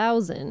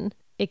 2000.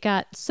 It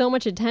got so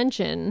much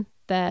attention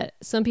that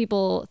some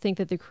people think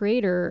that the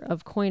creator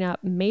of CoinOp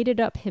made it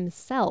up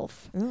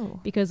himself. Ooh.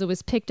 Because it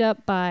was picked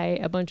up by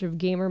a bunch of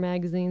gamer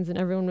magazines and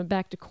everyone went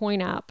back to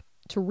CoinOp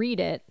to read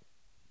it.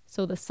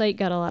 So the site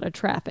got a lot of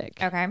traffic.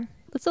 Okay.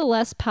 It's a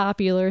less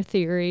popular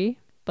theory,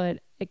 but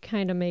it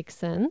kind of makes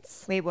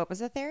sense. Wait, what was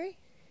the theory?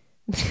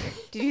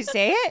 Did you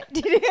say it?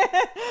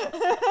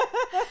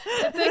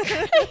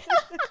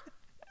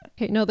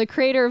 Okay, no, the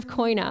creator of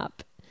CoinOp.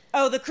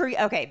 Oh,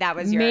 okay, that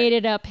was made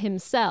it up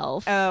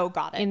himself. Oh,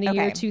 got it. In the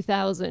year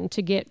 2000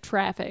 to get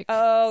traffic.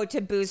 Oh, to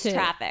boost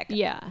traffic.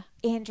 Yeah.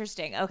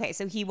 Interesting. Okay,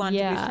 so he wanted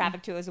to boost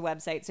traffic to his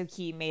website, so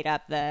he made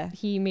up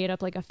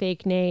like a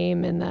fake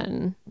name and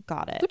then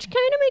got it. Which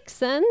kind of makes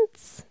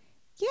sense.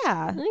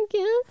 Yeah. I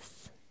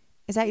guess.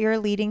 Is that your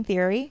leading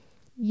theory?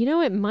 You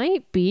know, it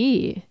might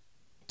be.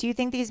 Do you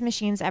think these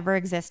machines ever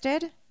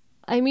existed?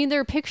 I mean,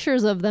 there are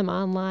pictures of them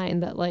online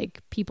that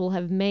like people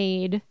have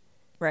made.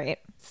 Right.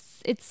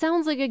 It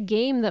sounds like a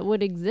game that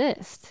would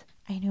exist.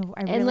 I know.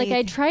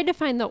 I tried to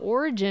find the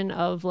origin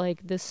of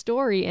like this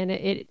story, and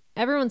it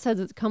everyone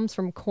says it comes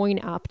from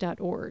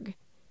coinop.org,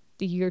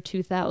 the year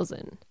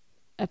 2000.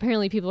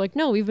 Apparently people are like,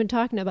 no, we've been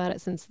talking about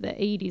it since the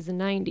 80s and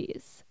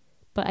 90s.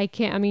 But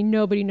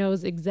nobody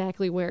knows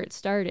exactly where it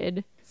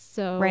started.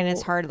 So right, and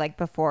it's hard like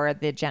before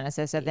the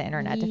genesis of the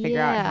internet to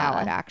figure out how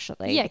it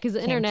actually because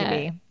the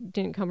internet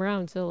didn't come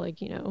around until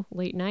like,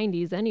 late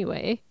 90s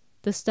anyway.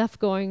 The stuff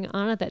going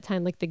on at that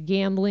time, like the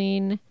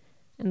gambling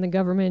and the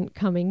government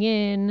coming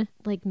in,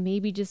 like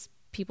maybe just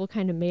people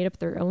kind of made up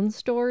their own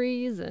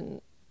stories, and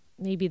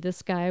maybe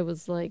this guy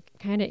was like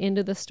kind of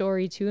into the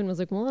story too and was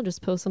like, well, I'll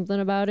just post something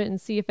about it and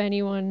see if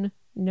anyone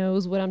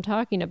knows what I'm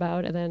talking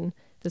about. And then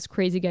this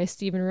crazy guy,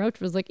 Stephen Roach,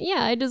 was like,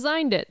 yeah, I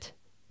designed it.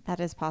 That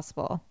is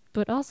possible.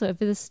 But also, if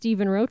this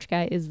Stephen Roach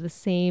guy is the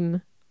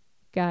same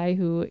guy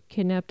who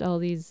kidnapped all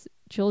these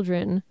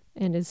children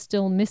and is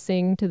still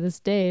missing to this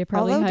day,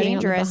 probably although hiding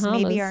dangerous, out in the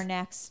Bahamas. maybe our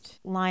next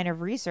line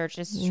of research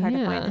is to try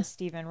to find this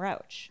Stephen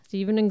Roach.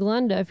 Stephen and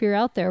Glenda, if you're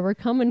out there, we're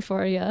coming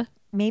for you.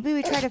 Maybe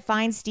we try to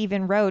find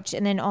Stephen Roach,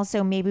 and then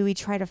also maybe we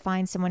try to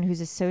find someone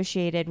who's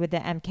associated with the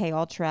MK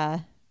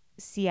Ultra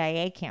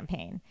CIA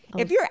campaign. Oh.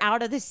 If you're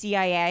out of the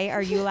CIA,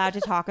 are you allowed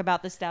to talk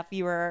about the stuff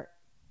you were...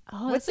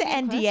 What's the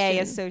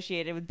NDA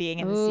associated with being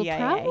in the CIA?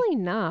 Probably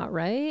not,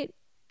 right?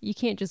 You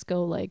can't just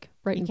go like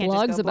writing can't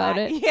just blogs go about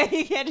black. it. Yeah,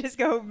 you can't just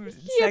go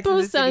You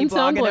post on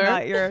blogging Tumblr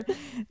about your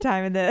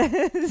time in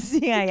the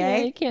CIA. Yeah,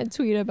 you can't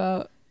tweet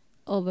about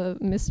all the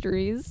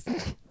mysteries.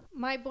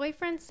 My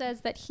boyfriend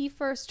says that he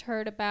first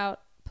heard about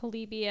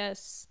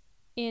Polybius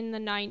in the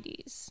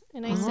 90s.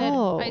 And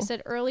I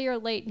said early or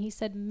late, and he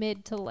said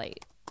mid to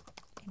late.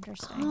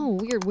 Interesting. Oh,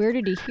 weird. Where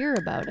did he hear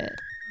about it?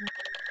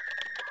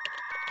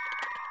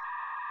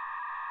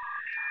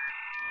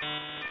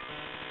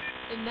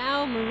 And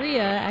now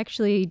Maria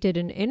actually did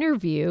an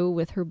interview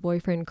with her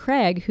boyfriend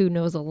Craig, who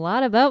knows a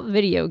lot about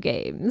video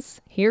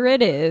games. Here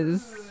it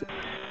is.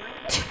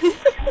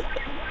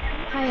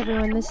 Hi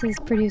everyone, this is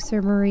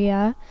producer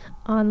Maria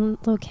on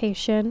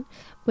location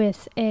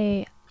with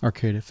a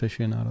arcade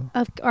aficionado,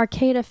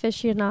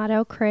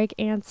 Craig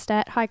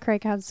Anstedt. Hi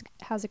Craig,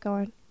 how's it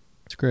going?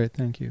 It's great,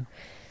 thank you.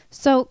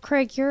 So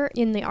Craig, you're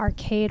in the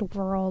arcade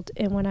world,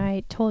 and when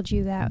I told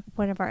you that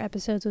one of our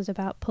episodes was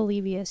about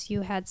Polybius,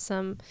 you had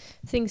some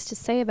things to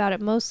say about it,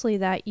 mostly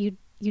that you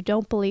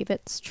don't believe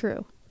it's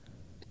true.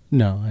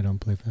 No, I don't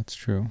believe that's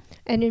true.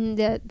 And in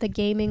the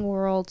gaming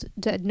world,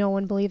 no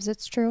one believes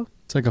it's true?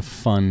 It's like a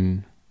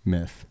fun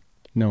myth.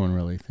 No one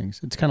really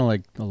thinks. It's kind of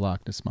like the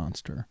Loch Ness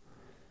Monster.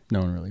 No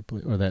one really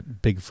believes, or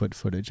that Bigfoot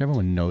footage.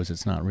 Everyone knows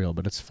it's not real,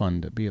 but it's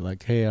fun to be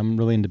like, hey, I'm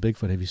really into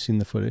Bigfoot. Have you seen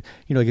the footage?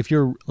 You know, like if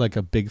you're like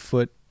a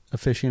Bigfoot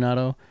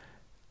aficionado,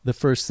 the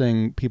first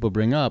thing people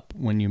bring up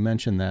when you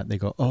mention that, they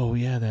go, oh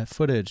yeah, that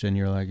footage. And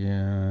you're like,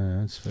 yeah,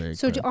 that's fake.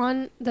 So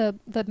on the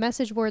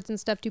message boards and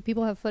stuff, do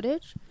people have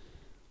footage?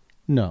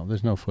 No,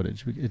 there's no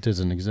footage. It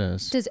doesn't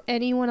exist. Does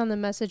anyone on the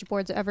message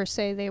boards ever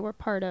say they were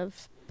part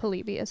of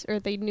Polybius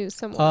or they knew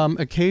someone?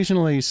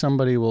 Occasionally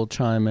somebody will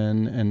chime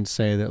in and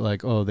say that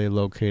like, oh, they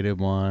located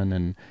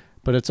one,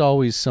 but it's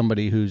always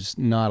somebody who's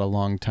not a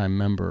longtime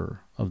member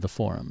of the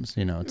forums.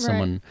 You know, it's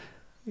someone,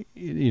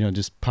 you know,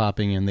 just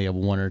popping in. They have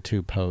one or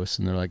two posts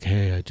and they're like,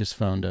 hey, I just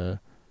found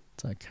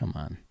it's like, come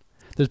on.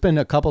 There's been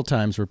a couple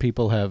times where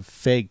people have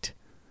faked,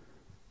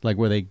 like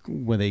where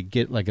they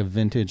get like a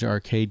vintage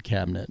arcade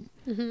cabinet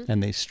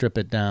and they strip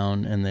it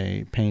down and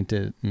they paint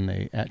it and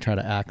they try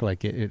to act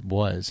like it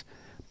was.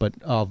 But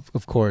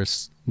of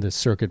course, the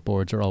circuit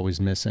boards are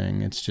always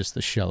missing. It's just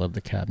the shell of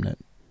the cabinet.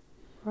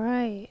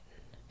 Right.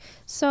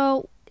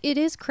 So it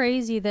is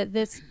crazy that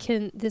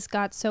this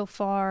got so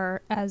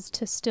far as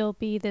to still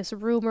be this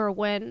rumor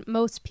when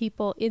most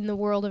people in the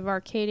world of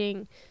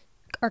arcading,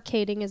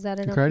 is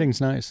that an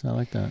Arcading's nice. I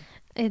like that.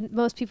 And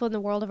most people in the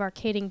world of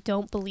arcading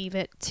don't believe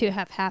it to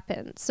have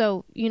happened.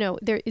 So, you know,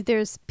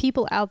 there's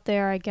people out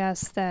there, I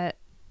guess, that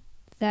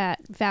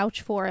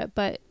vouch for it.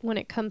 But when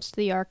it comes to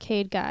the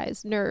arcade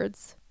guys,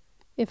 nerds,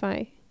 you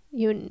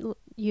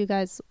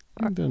guys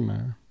are... It doesn't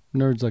matter.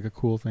 Nerd's like a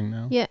cool thing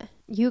now. Yeah.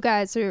 You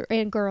guys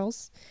and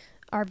girls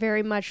are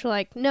very much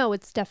like, no,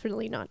 it's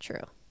definitely not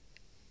true.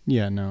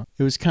 Yeah, no.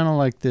 It was kind of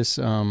like this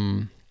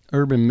urban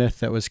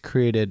myth that was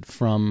created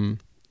from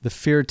the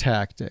fear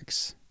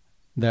tactics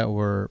that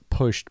were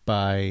pushed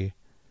by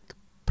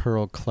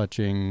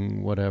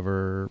pearl-clutching,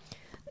 whatever,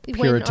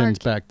 Puritans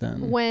back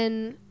then.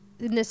 And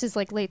this is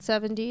like late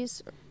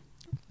 70s?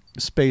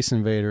 Space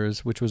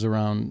Invaders, which was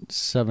around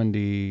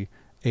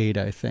 78,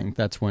 I think.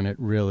 That's when it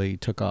really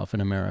took off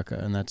in America.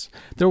 And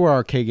there were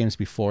arcade games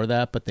before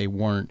that, but they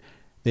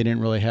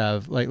didn't really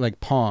have, like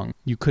Pong,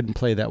 you couldn't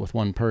play that with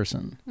one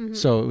person. Mm-hmm.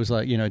 So it was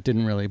like, you know, it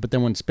didn't really, but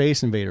then when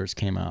Space Invaders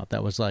came out,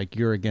 that was like,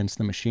 you're against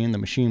the machine. The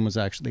machine was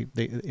actually,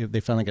 they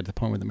finally got to the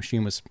point where the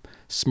machine was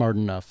smart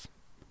enough,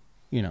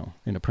 you know,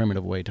 in a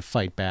primitive way to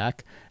fight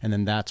back. And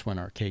then that's when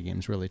arcade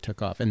games really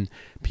took off. And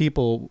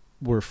people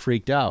were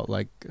freaked out,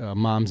 like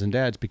moms and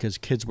dads, because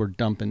kids were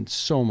dumping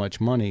so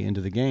much money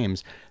into the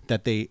games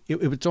that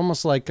it's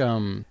almost like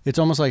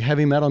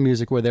heavy metal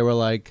music where they were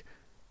like,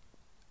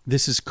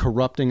 this is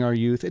corrupting our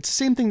youth. It's the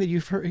same thing that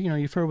you've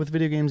heard with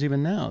video games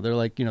even now. They're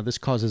like, you know, this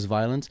causes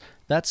violence.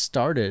 That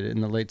started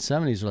in the late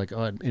 70s. They're like,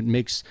 oh, it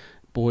makes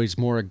boys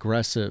more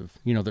aggressive.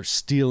 You know, they're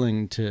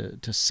stealing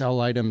to sell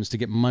items to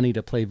get money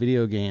to play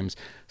video games.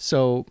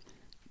 So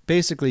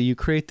basically you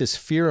create this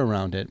fear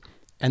around it.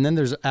 And then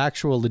there's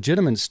actual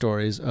legitimate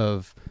stories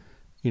of,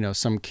 you know,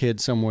 some kid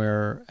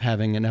somewhere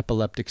having an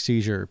epileptic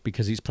seizure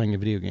because he's playing a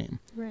video game.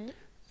 Right.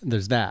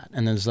 There's that.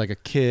 And there's like a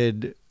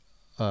kid,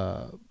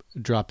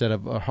 dropped out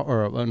of,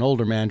 or an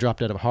older man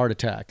dropped out of a heart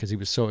attack because he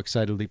was so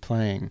excitedly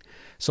playing.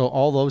 So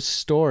all those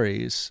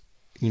stories,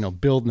 you know,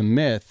 build the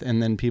myth,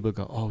 and then people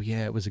go, oh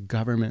yeah, it was a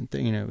government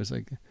thing. You know, it was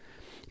like,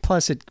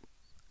 plus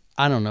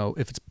I don't know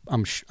if it's,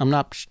 I'm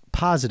not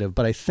positive,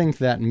 but I think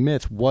that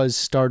myth was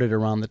started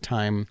around the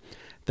time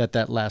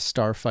that last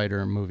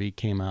Starfighter movie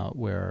came out,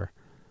 where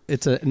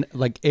it's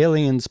like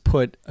aliens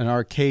put an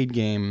arcade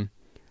game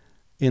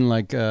in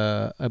like,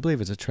 I believe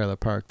it's a trailer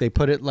park. They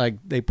put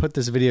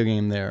this video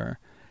game there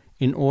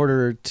in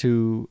order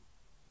to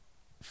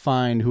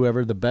find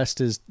whoever the best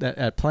is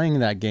at playing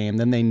that game,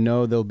 then they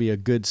know they'll be a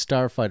good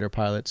starfighter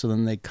pilot. So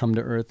then they come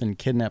to Earth and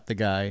kidnap the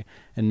guy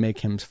and make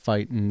him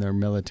fight in their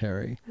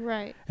military.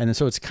 Right. And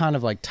so it's kind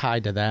of like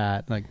tied to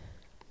that. Like,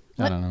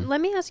 I don't know. Let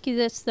me ask you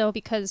this, though,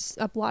 because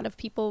a lot of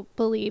people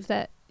believe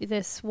that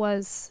this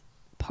was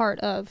part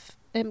of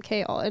an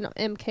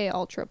MK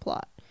Ultra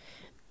plot.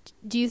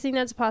 Do you think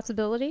that's a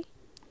possibility?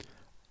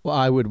 Well,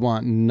 I would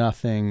want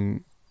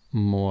nothing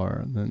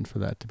more than for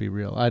that to be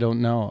real. I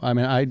don't know. I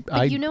mean,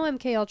 But you know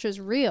MK Ultra is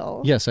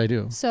real. Yes, I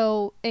do.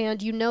 So,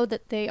 and you know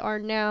that they are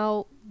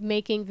now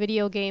making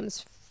video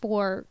games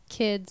for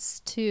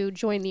kids to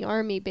join the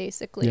army,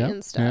 basically,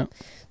 and stuff.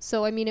 Yeah.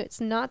 So, I mean, it's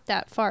not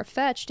that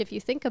far-fetched if you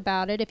think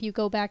about it. If you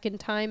go back in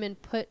time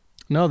and put...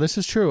 No, this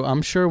is true.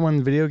 I'm sure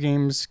when video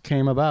games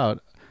came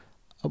about,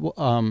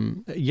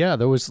 yeah,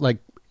 there was like,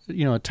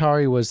 you know,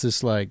 Atari was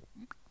this like,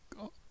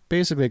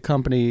 basically a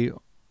company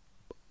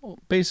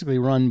basically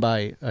run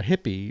by a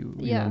hippie,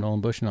 you know,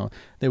 Nolan Bush and all.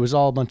 There was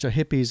all a bunch of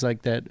hippies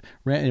like that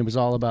ran, it was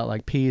all about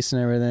like peace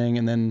and everything.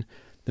 And then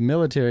the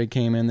military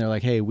came in, they're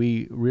like, hey,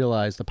 we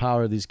realize the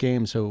power of these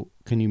games, so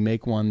can you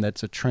make one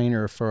that's a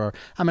trainer for,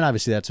 I mean,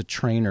 obviously that's a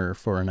trainer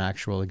for an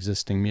actual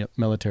existing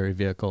military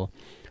vehicle.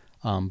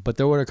 But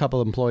there were a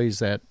couple of employees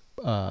that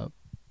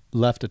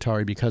left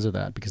Atari because of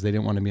that, because they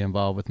didn't want to be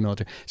involved with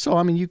military. So,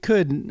 I mean, you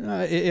could,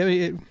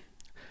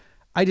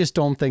 I just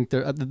don't think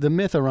the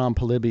myth around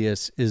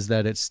Polybius is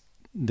that it's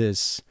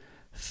this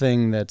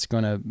thing that's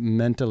going to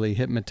mentally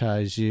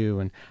hypnotize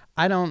you. And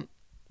I don't,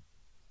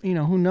 you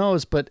know, who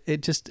knows, but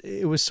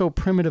it was so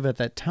primitive at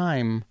that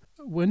time.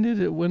 When does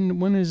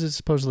it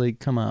supposedly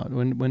come out?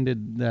 When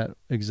did that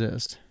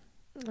exist?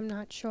 I'm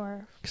not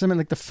sure. Because I mean,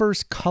 like the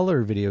first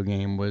color video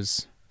game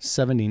was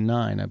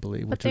 79, I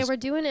believe. But they were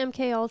doing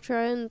MK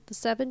Ultra in the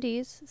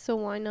 70s, so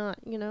why not,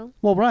 you know?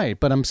 Well, right,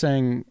 but I'm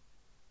saying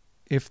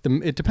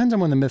it depends on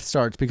when the myth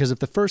starts, because if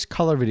the first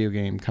color video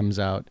game comes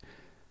out,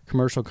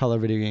 commercial color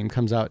video game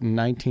comes out in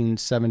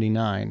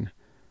 1979,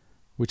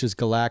 which is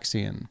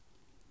Galaxian.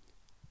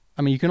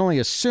 I mean, you can only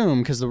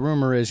assume, because the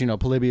rumor is, you know,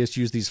 Polybius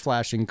used these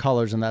flashing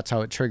colors and that's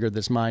how it triggered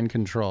this mind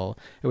control.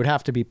 It would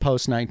have to be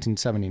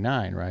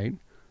post-1979, right?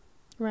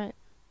 Right.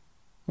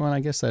 Well, I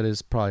guess that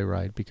is probably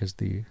right, because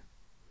I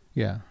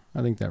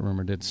think that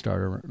rumor did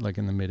start like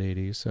in the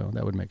mid-'80s, so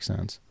that would make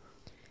sense.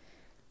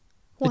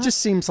 Well, it just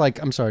seems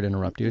like, I'm sorry to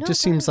interrupt you, it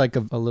just seems like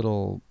a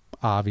little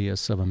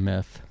obvious of a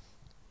myth.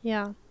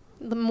 Yeah,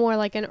 more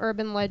like an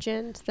urban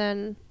legend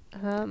than...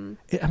 I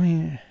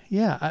mean,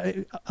 yeah,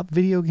 a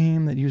video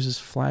game that uses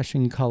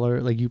flashing color,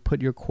 like you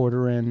put your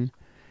quarter in,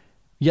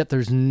 yet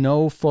there's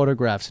no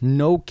photographs.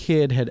 No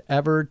kid had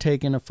ever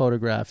taken a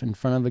photograph in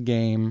front of a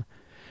game.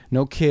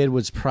 No kid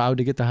was proud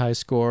to get the high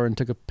score and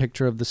took a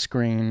picture of the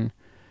screen.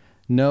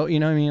 No, you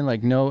know what I mean?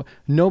 Like,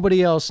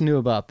 nobody else knew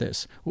about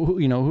this.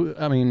 You know,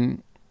 I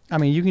mean,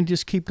 you can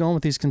just keep going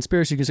with these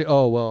conspiracies. You can say,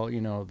 oh, well, you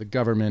know, the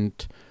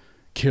government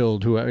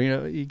killed whoever. You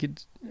know, you can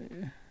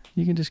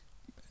just,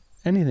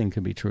 anything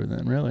could be true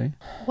then, really.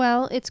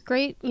 Well, it's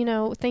great. You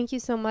know, thank you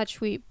so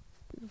much. We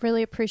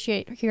really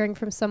appreciate hearing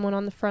from someone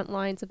on the front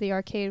lines of the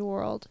arcade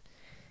world.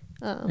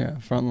 Yeah,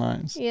 front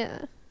lines.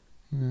 Yeah.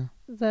 Yeah.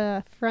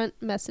 The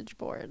front message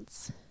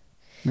boards.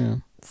 Yeah.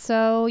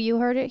 So you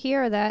heard it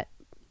here that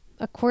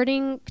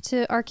according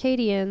to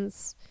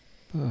Arcadians,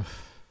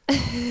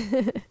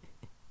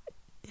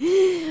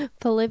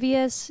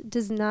 Polybius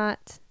does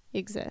not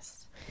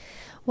exist.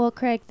 Well,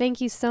 Craig,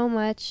 thank you so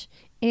much.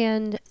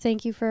 And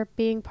thank you for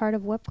being part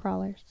of Web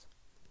Crawlers.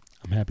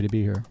 I'm happy to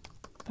be here.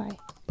 Bye.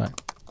 Bye.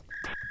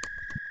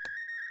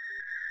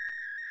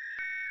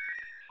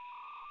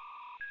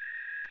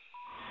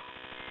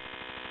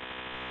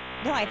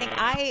 No, I think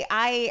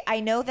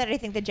I know that I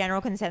think the general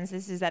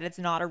consensus is that it's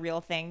not a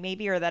real thing,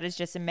 maybe, or that it's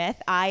just a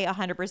myth. I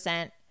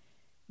 100%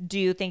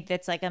 do think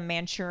that's like a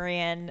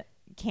Manchurian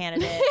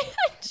candidate.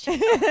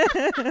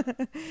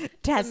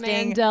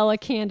 Testing Mandela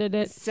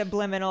candidate.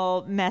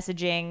 Subliminal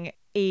messaging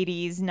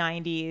 80s,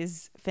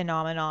 90s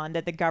phenomenon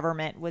that the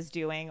government was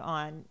doing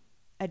on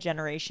a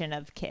generation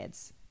of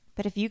kids.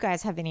 But if you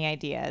guys have any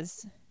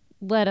ideas,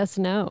 let us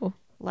know.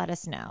 Let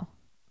us know.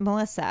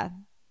 Melissa.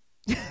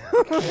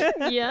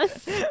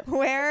 Yes.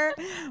 Where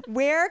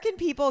can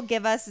people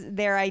give us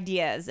their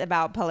ideas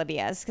about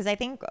Polybius? Because I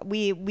think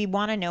we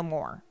want to know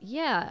more.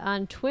 Yeah,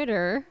 on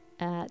Twitter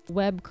at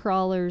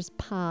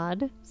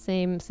webcrawlerspod.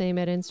 Same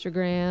at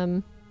Instagram.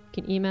 You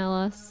can email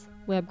us,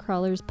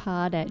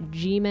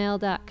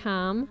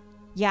 webcrawlerspod@gmail.com.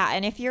 Yeah,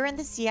 and if you're in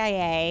the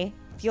CIA,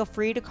 feel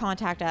free to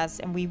contact us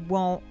and we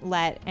won't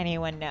let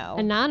anyone know.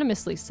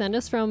 Anonymously. Send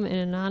us from an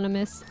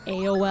anonymous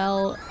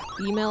AOL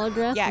email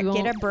address. Yeah,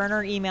 get a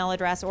burner email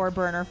address or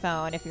burner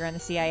phone if you're in the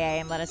CIA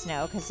and let us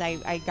know, because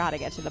I got to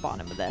get to the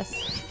bottom of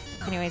this.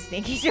 Anyways,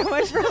 thank you so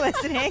much for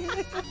listening.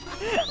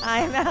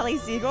 I'm Allie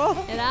Siegel.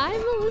 And I'm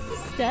Melissa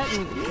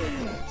Stetton.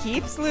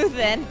 Keep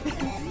sleuthing.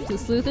 So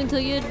sleuth until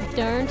you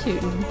darn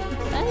tootin'.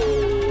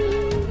 Bye.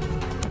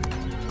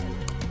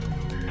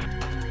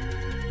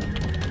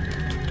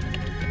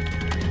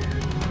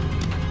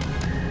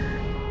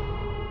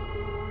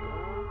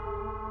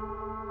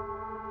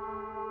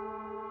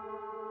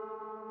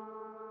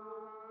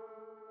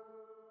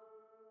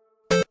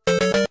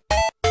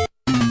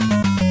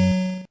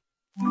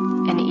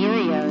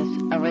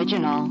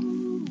 original.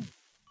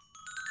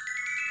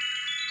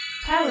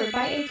 Powered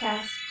by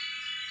Acast.